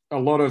that a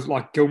lot of,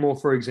 like Gilmore,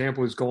 for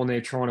example, has gone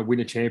there trying to win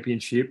a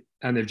championship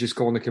and they've just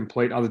gone the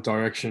complete other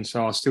direction.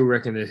 So I still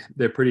reckon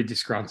they're pretty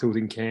disgruntled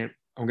in camp.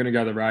 I'm going to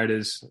go the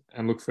Raiders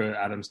and look for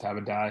Adams to have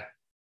a day.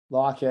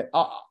 Like it.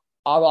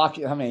 I like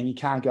it. I mean, you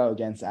can't go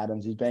against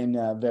Adams. He's been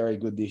very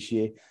good this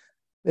year.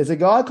 There's a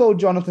guy called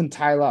Jonathan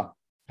Taylor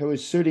who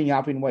is suiting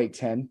up in week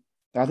 10.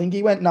 I think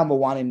he went number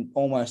 1 in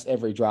almost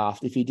every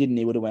draft. If he didn't,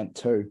 he would have went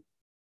 2.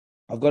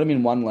 I've got him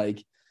in 1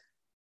 league.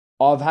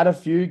 I've had a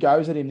few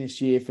goes at him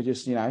this year for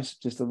just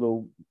a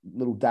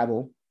little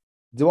dabble.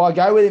 Do I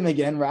go with him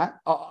again, Rat?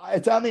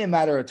 It's only a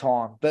matter of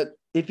time. But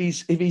if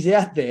he's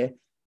out there,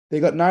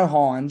 they've got no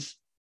Hines.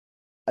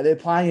 They're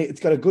playing. It's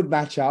got a good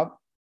matchup.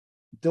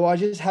 Do I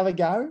just have a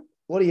go?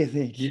 What do you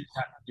think? You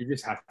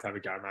just have to have a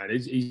go,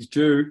 mate. He's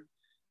due.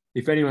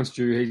 If anyone's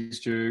due, he's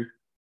due.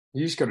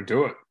 You just got to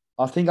do it.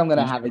 I think I'm going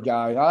to have a go.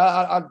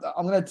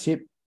 I'm going to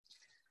tip.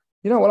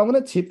 You know what? I'm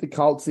going to tip the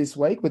Colts this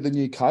week with the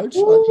new coach.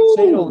 Like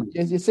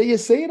you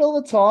see it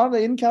all the time.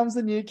 In comes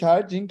the new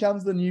coach. In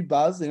comes the new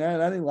buzz. It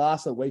only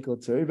lasts a week or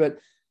two, but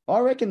I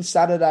reckon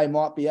Saturday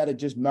might be able to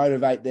just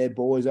motivate their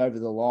boys over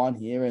the line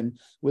here. And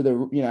with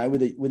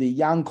a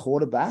young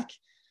quarterback,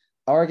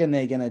 I reckon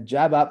they're going to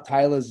jab up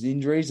Taylor's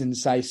injuries and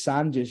say,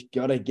 son, just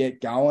got to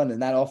get going.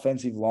 And that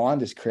offensive line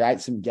just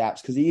creates some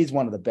gaps because he is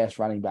one of the best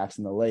running backs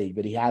in the league,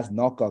 but he has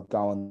not got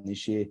going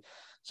this year.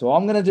 So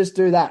I'm going to just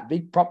do that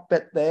big prop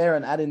bet there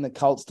and add in the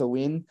Colts to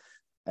win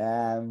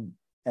and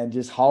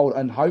just hold.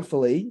 And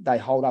hopefully they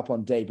hold up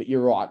on D. But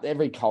you're right.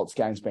 Every Colts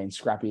game's been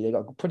scrappy. They've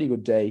got a pretty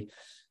good D.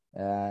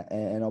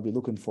 And I'll be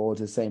looking forward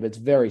to seeing. But it's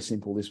very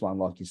simple, this one,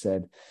 like you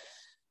said.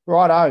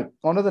 Righto,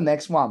 on to the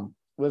next one.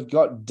 We've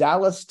got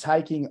Dallas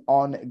taking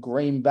on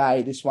Green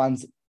Bay. This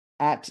one's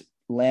at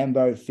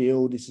Lambeau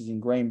Field. This is in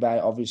Green Bay,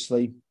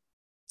 obviously.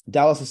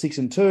 Dallas are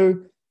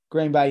 6-2.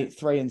 Green Bay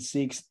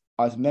 3-6.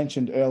 I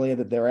mentioned earlier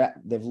that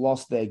they've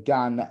lost their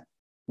gun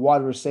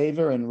wide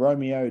receiver and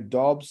Romeo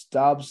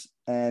Doubs,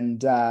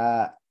 and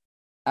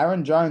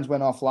Aaron Jones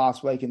went off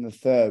last week in the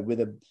third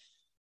with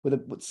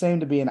what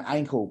seemed to be an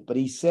ankle, but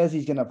he says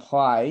he's going to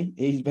play.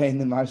 He's been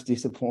the most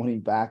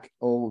disappointing back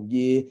all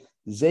year.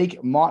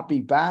 Zeke might be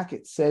back.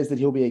 It says that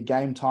he'll be a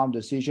game time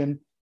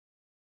decision.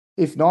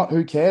 If not,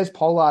 who cares?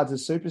 Pollard's a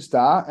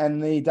superstar,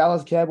 and the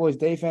Dallas Cowboys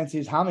defense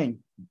is humming.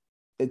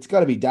 It's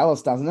got to be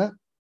Dallas, doesn't it?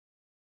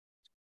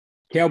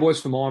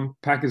 Cowboys for mine.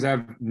 Packers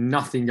have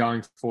nothing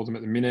going for them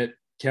at the minute.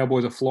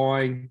 Cowboys are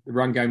flying. The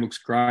run game looks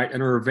great.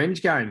 And a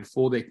revenge game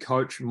for their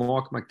coach,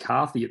 Mike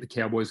McCarthy at the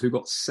Cowboys, who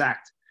got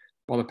sacked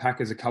by the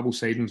Packers a couple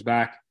seasons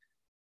back.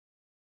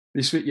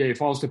 This week,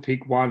 if I was to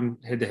pick one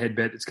head-to-head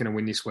bet that's going to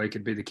win this week,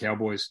 it'd be the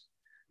Cowboys.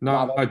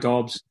 No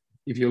Dobbs.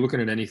 If you're looking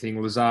at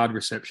anything, Lazard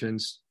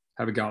receptions,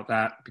 have a go at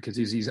that because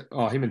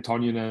him and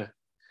Tonyan are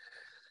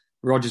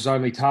Rodgers'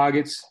 only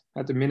targets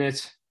at the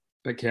minute,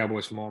 but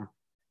Cowboys for mine.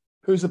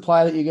 Who's the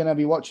player that you're going to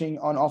be watching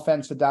on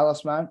offense for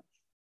Dallas, mate?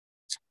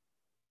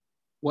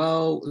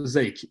 Well,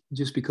 Zeke,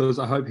 just because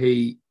I hope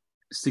he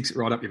sticks it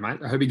right up your mate.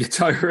 I hope he gets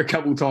over a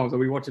couple of times. I'll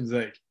be watching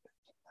Zeke.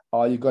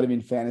 Oh, you've got him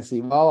in fantasy.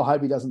 Well, I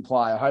hope he doesn't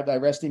play. I hope they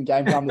rest him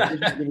game time.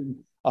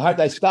 I hope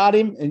they start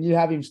him and you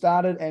have him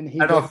started.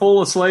 And I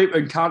fall asleep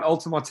and can't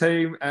alter my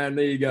team, and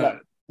there you go.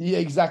 Yeah,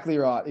 exactly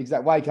right.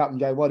 Wake up and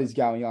go, what is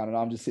going on? And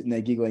I'm just sitting there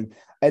giggling.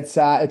 It's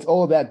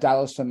all about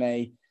Dallas for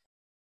me.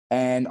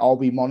 And I'll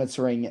be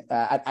monitoring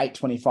at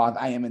 8:25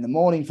 a.m. in the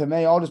morning. For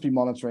me, I'll just be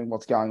monitoring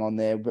what's going on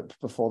there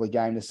before the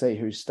game to see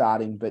who's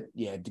starting. But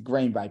yeah, the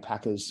Green Bay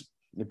Packers,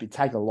 it'd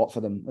take a lot for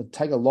them. It'd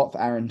take a lot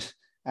for Aaron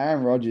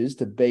Rodgers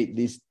to beat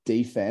this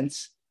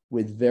defense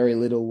with very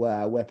little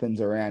weapons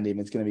around him.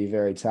 It's going to be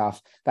very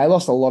tough. They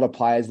lost a lot of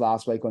players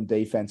last week on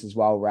defense as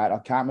well, Rat. I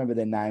can't remember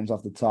their names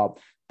off the top,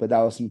 but there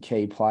were some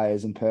key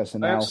players and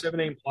personnel. They have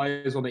 17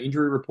 players on the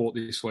injury report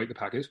this week, the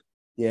Packers.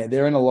 Yeah,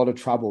 they're in a lot of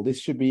trouble. This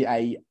should be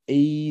a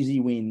easy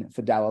win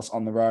for Dallas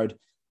on the road.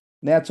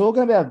 Now,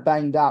 talking about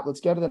banged up,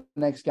 let's go to the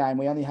next game.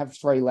 We only have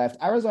 3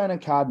 left. Arizona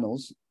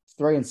Cardinals,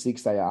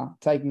 3-6 they are,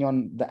 taking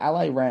on the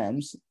LA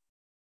Rams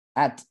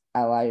at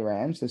LA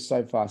Rams, the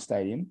SoFi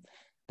Stadium.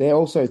 They're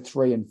also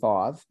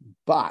 3-5,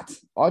 but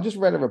I just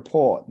read a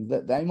report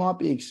that they might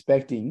be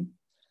expecting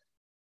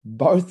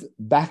both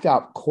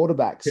backup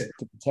quarterbacks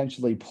to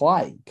potentially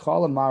play.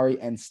 Kyler Murray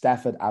and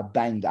Stafford are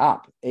banged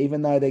up.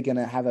 Even though they're going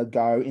to have a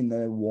go in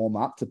the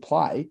warm-up to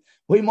play,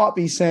 we might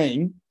be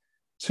seeing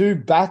 2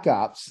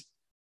 backups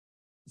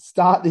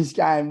start this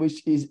game,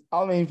 which is,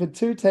 for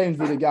 2 teams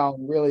that are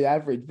going really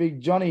average.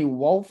 Big Johnny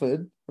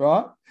Wolford,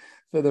 right,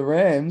 for the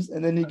Rams.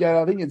 And then you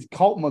go, I think it's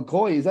Colt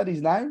McCoy. Is that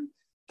his name?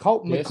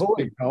 Colt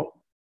McCoy. Colt.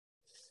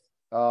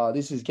 Oh,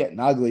 this is getting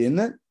ugly, isn't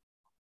it?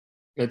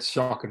 It's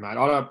shocking, mate.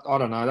 I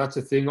don't know. That's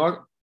the thing.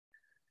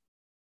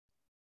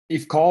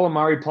 If Kyler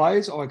Murray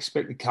plays, I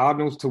expect the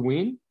Cardinals to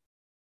win.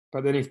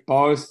 But then if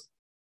both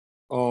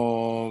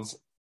of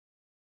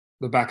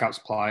the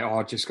backups play,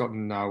 I've just got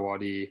no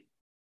idea.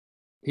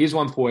 Here's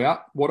one for you.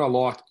 What I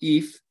like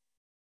if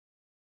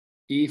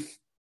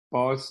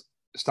both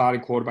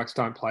starting quarterbacks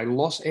don't play,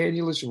 Los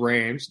Angeles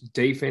Rams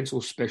defense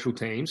or special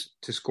teams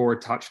to score a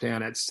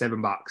touchdown at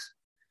 $7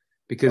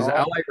 because the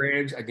Oh, LA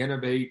Rams are going to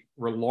be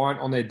reliant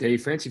on their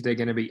defense if they're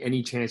going to be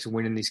any chance of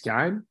winning this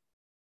game.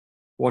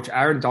 Watch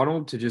Aaron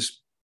Donald to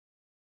just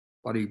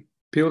bloody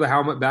peel the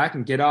helmet back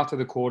and get after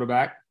the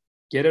quarterback,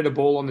 get it a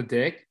ball on the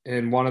deck,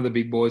 and one of the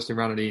big boys to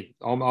run it in.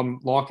 I'm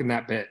liking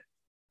that bet.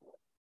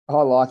 I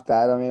like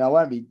that. I mean, I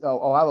won't be.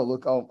 I'll have a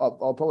look.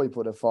 I'll probably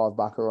put a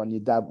 $5 on your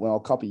dab. Well, I'll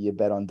copy your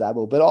bet on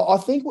Dabble. But I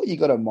think what you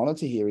got to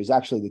monitor here is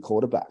actually the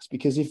quarterbacks,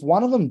 because if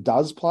one of them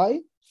does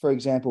play, for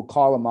example,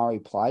 Kyler Murray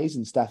plays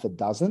and Stafford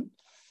doesn't.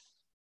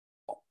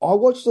 I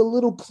watched a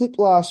little clip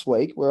last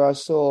week where I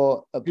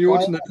saw a You player.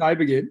 watching the tape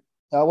again?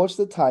 I watched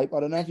the tape. I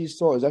don't know if you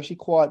saw it. It was actually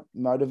quite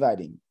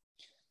motivating.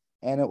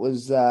 And it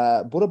was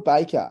Buddha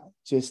Baker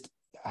just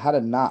had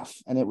enough.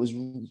 And it was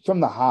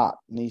from the heart.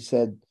 And he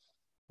said,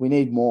 we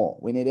need more.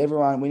 We need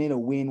everyone. We need a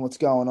win. What's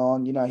going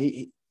on? You know,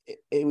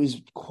 it was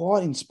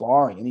quite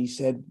inspiring. And he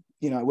said,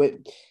 you know,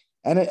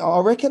 I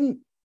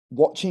reckon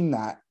watching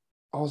that,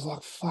 I was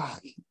like,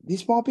 fuck,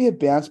 this might be a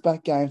bounce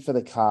back game for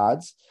the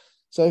Cards.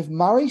 So if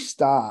Murray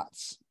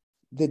starts,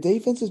 the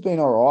defense has been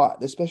all right.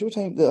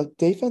 The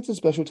defense and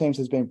special teams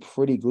has been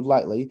pretty good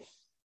lately.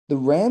 The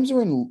Rams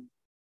are in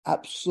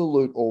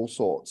absolute all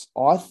sorts.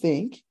 I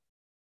think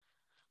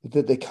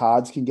that the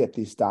Cards can get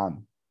this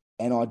done.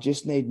 And I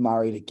just need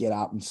Murray to get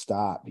up and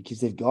start because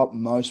they've got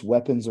most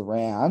weapons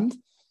around.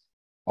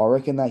 I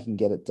reckon they can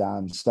get it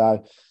done.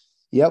 So,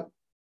 yep,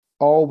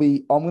 I'm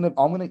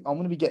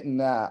gonna be getting.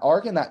 I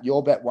reckon that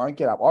your bet won't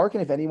get up. I reckon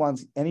if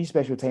any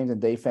special teams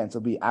and defense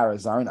will be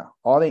Arizona.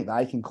 I think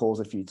they can cause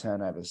a few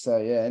turnovers. So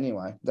yeah.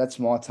 Anyway, that's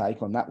my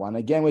take on that one.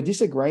 Again, we're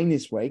disagreeing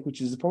this week, which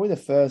is probably the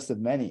first of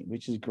many,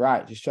 which is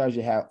great. Just shows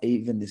you how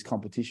even this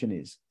competition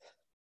is.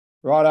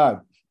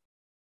 Righto,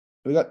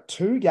 we got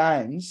two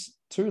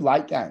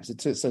late games.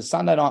 It's a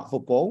Sunday night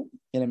football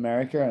in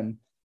America and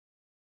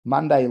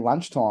Monday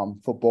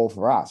lunchtime football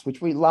for us,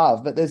 which we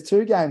love. But there's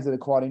two games that are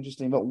quite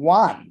interesting. But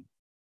one,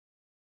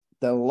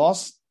 the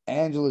Los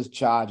Angeles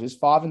Chargers,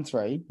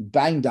 5-3,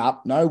 banged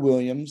up, no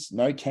Williams,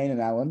 no Keenan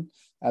Allen,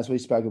 as we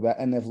spoke about,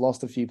 and they've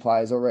lost a few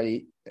players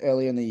already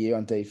early in the year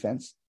on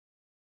defense.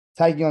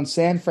 Taking on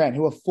San Fran,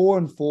 who are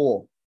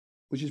 4-4,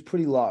 which is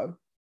pretty low,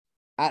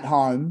 at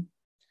home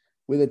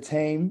with a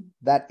team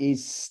that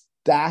is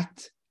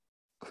stacked.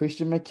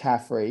 Christian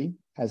McCaffrey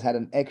has had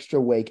an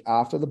extra week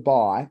after the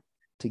bye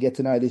to get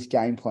to know this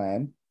game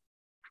plan.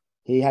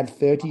 He had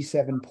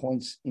 37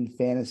 points in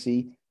fantasy.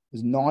 It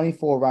was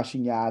 94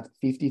 rushing yards,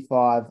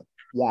 55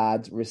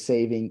 yards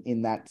receiving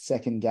in that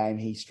second game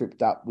he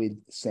stripped up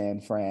with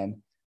San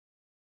Fran.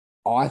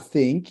 I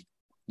think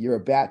you're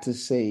about to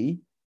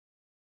see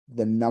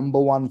the number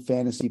one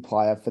fantasy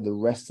player for the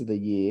rest of the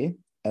year,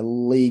 a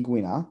league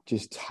winner,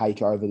 just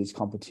take over this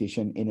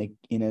competition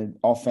in an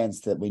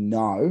offense that we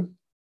know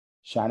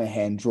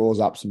Shanahan draws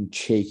up some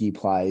cheeky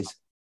plays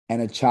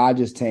and a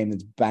Chargers team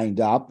that's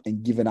banged up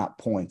and given up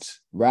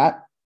points.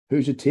 Rat,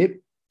 who's your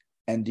tip?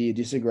 And do you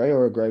disagree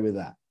or agree with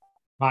that?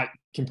 Mate,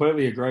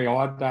 completely agree.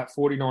 I had that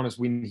 49ers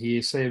win here,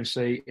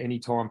 CMC,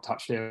 anytime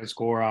touchdown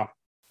scorer.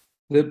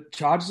 The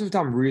Chargers have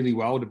done really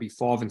well to be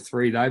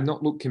 5-3. They've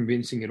not looked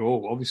convincing at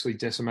all, obviously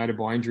decimated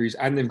by injuries,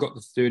 and they've got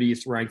the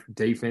 30th ranked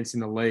defense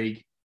in the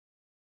league.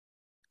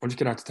 I'm just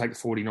going to have to take the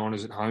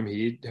 49ers at home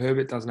here.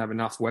 Herbert doesn't have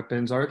enough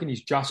weapons. I reckon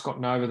he's just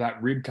gotten over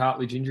that rib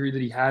cartilage injury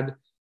that he had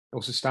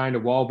or sustained a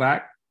while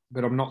back,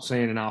 but I'm not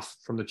seeing enough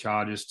from the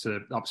Chargers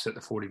to upset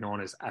the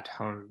 49ers at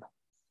home.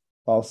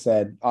 Well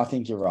said. I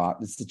think you're right.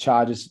 It's the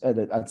Chargers.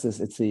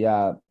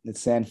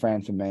 It's San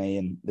Fran for me,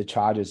 and the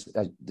Chargers.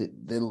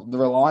 They're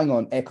relying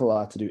on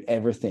Ekeler to do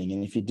everything.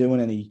 And if you're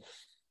doing any,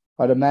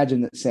 I'd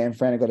imagine that San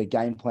Fran have got a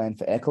game plan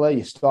for Ekeler.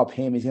 You stop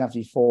him, he's gonna have to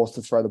be forced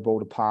to throw the ball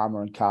to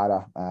Palmer and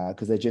Carter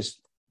because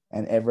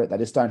and Everett. They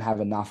just don't have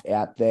enough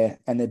out there,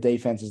 and their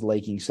defense is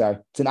leaking. So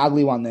it's an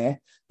ugly one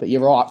there. But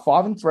you're right.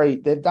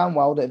 5-3. They've done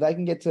well. If they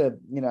can get to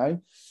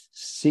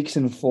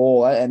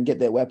 6-4 and get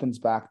their weapons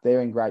back,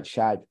 they're in great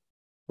shape.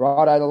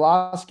 Righto, the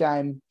last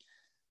game,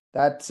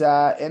 that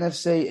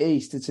NFC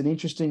East, it's an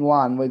interesting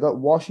one. We've got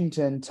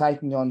Washington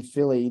taking on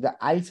Philly, the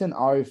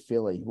 8-0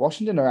 Philly.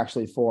 Washington are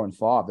actually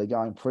 4-5. They're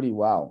going pretty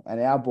well.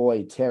 And our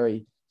boy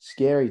Terry,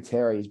 Scary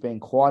Terry, has been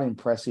quite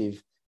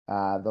impressive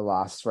the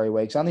last 3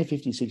 weeks. Only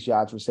 56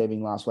 yards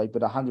receiving last week,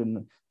 but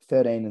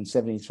 113 and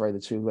 73 the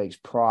 2 weeks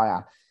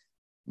prior.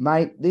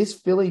 Mate, this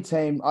Philly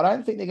team, I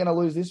don't think they're going to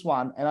lose this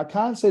one, and I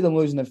can't see them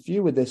losing a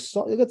few with this.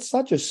 They've got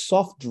such a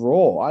soft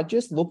draw. I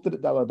just looked at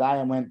it the other day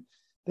and went,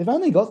 they've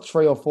only got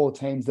 3 or 4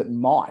 teams that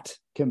might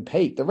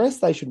compete. The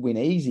rest they should win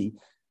easy.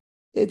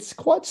 It's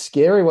quite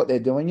scary what they're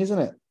doing, isn't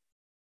it?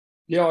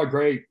 Yeah, I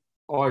agree.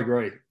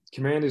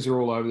 Commanders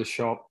are all over the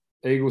shop.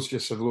 Eagles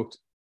just have looked,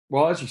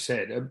 well, as you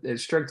said, their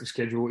strength of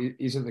schedule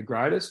isn't the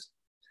greatest.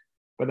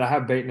 but they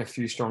have beaten a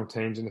few strong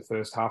teams in the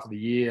first half of the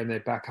year, and their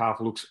back half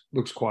looks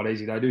quite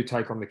easy. They do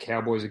take on the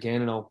Cowboys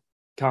again, and I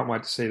can't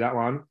wait to see that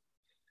one.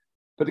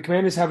 But the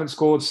Commanders haven't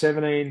scored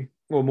 17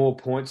 or more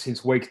points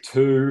since week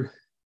 2.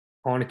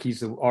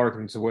 Heineke's, I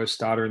reckon, is the worst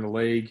starter in the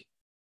league.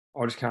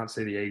 I just can't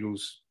see the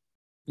Eagles.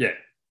 Yeah,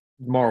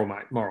 moral,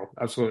 mate, moral.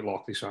 Absolute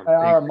lock this one. They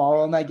are a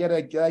moral, and they get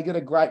a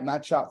great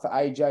matchup for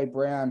AJ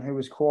Brown, who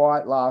was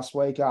quiet last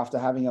week after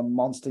having a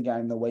monster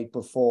game the week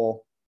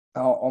before.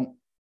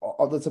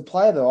 There's a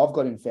player that I've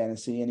got in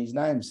fantasy, and his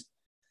name's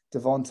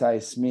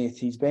Devontae Smith.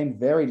 He's been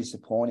very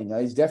disappointing.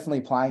 He's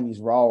definitely playing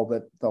his role,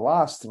 but the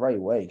last 3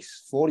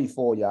 weeks,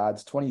 44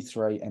 yards,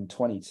 23 and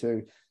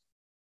 22.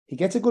 He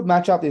gets a good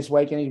matchup this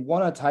week, and he'd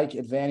want to take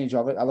advantage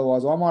of it.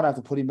 Otherwise, I might have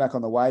to put him back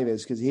on the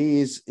waivers because he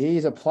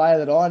is a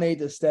player that I need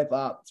to step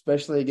up,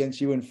 especially against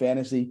you in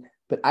fantasy.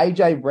 But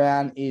AJ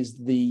Brown is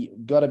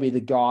got to be the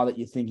guy that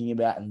you're thinking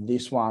about in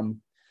this one.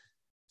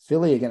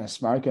 Philly are going to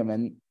smoke him,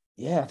 and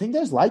yeah, I think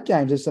those late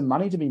games, there's some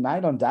money to be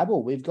made on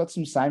Dabble. We've got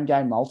some same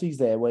game multis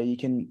there where you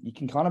can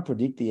kind of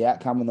predict the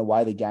outcome and the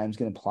way the game's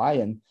going to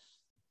play. And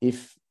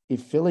if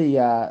Philly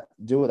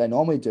do what they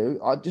normally do,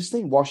 I just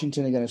think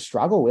Washington are going to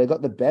struggle. They've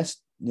got the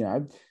best,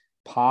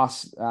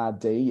 pass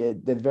D.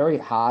 They're very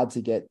hard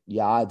to get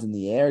yards in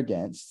the air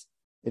against.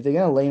 If they're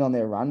going to lean on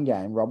their run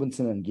game,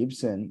 Robinson and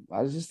Gibson,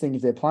 I just think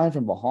if they're playing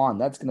from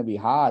behind, that's going to be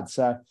hard.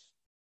 So,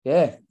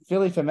 yeah,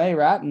 Philly for me,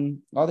 Rat,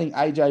 and I think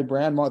AJ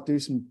Brown might do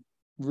some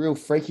real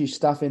freakish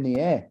stuff in the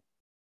air.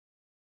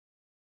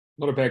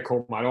 Not a bad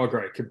call, mate. I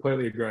agree.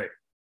 Completely agree.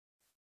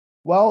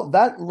 Well,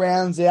 that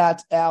rounds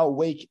out our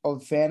week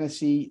of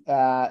fantasy,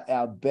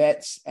 our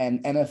bets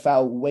and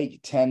NFL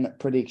Week 10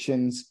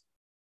 predictions.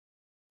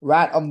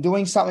 Rat, I'm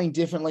doing something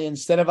differently.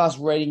 Instead of us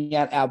reading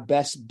out our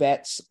best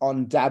bets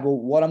on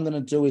Dabble, what I'm going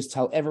to do is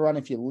tell everyone,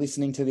 if you're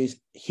listening to this,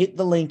 hit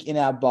the link in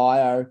our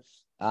bio,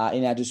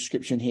 in our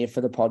description here for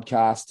the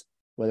podcast,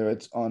 whether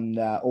it's on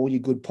all your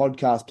good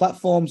podcast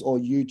platforms or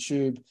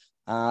YouTube.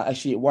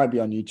 Actually, it won't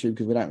be on YouTube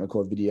because we don't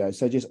record videos.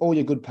 So just all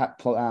your good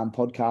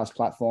podcast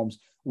platforms.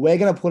 We're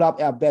going to put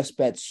up our best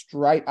bets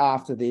straight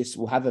after this.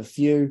 We'll have a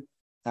few.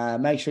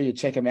 Make sure you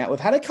check them out. We've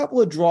had a couple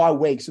of dry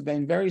weeks. We've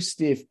been very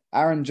stiff.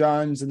 Aaron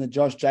Jones and the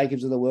Josh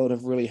Jacobs of the world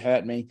have really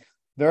hurt me.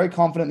 Very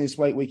confident this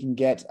week we can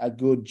get a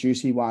good,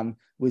 juicy one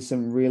with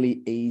some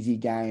really easy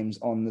games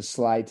on the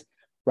slate.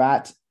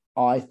 Rat,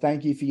 I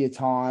thank you for your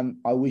time.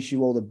 I wish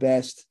you all the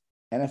best.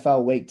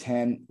 NFL Week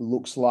 10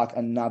 looks like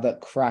another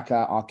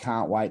cracker. I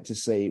can't wait to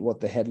see what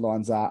the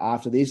headlines are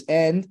after this.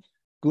 And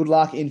good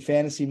luck in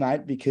fantasy,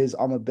 mate, because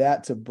I'm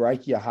about to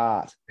break your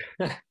heart.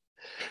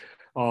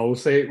 Oh, we'll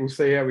see. We'll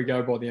see how we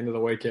go by the end of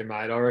the weekend,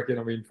 mate. I reckon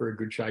I'm in for a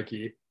good shake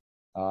here.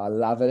 I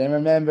love it. And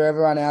remember,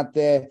 everyone out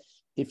there,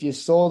 if you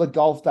saw the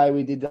golf day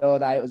we did the other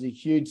day, it was a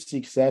huge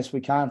success.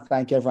 We can't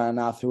thank everyone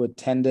enough who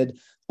attended.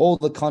 All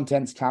the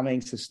content's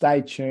coming, so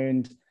stay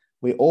tuned.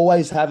 We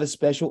always have a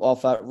special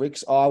offer.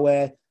 Rick's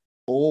Eyewear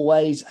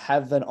always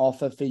have an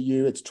offer for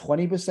you. It's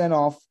 20%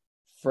 off,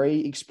 free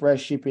express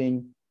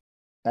shipping.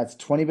 That's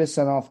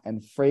 20% off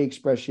and free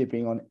express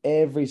shipping on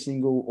every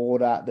single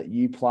order that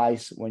you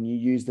place when you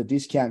use the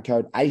discount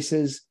code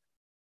ACES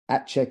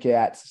at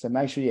checkout. So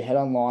make sure you head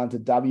online to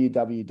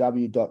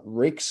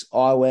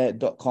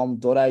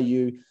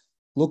www.rickseyewear.com.au.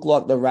 Look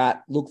like the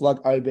Rat, look like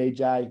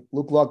OBJ,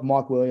 look like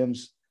Mike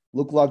Williams,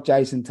 look like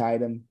Jason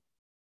Tatum,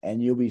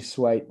 and you'll be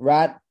sweet.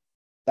 Rat,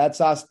 that's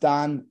us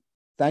done.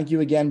 Thank you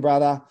again,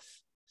 brother.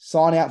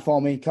 Sign out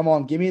for me. Come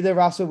on, give me the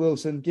Russell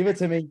Wilson. Give it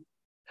to me.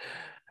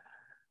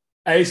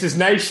 Aces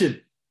Nation,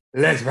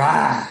 let's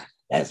ride.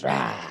 Let's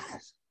ride.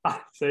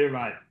 See you,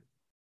 mate.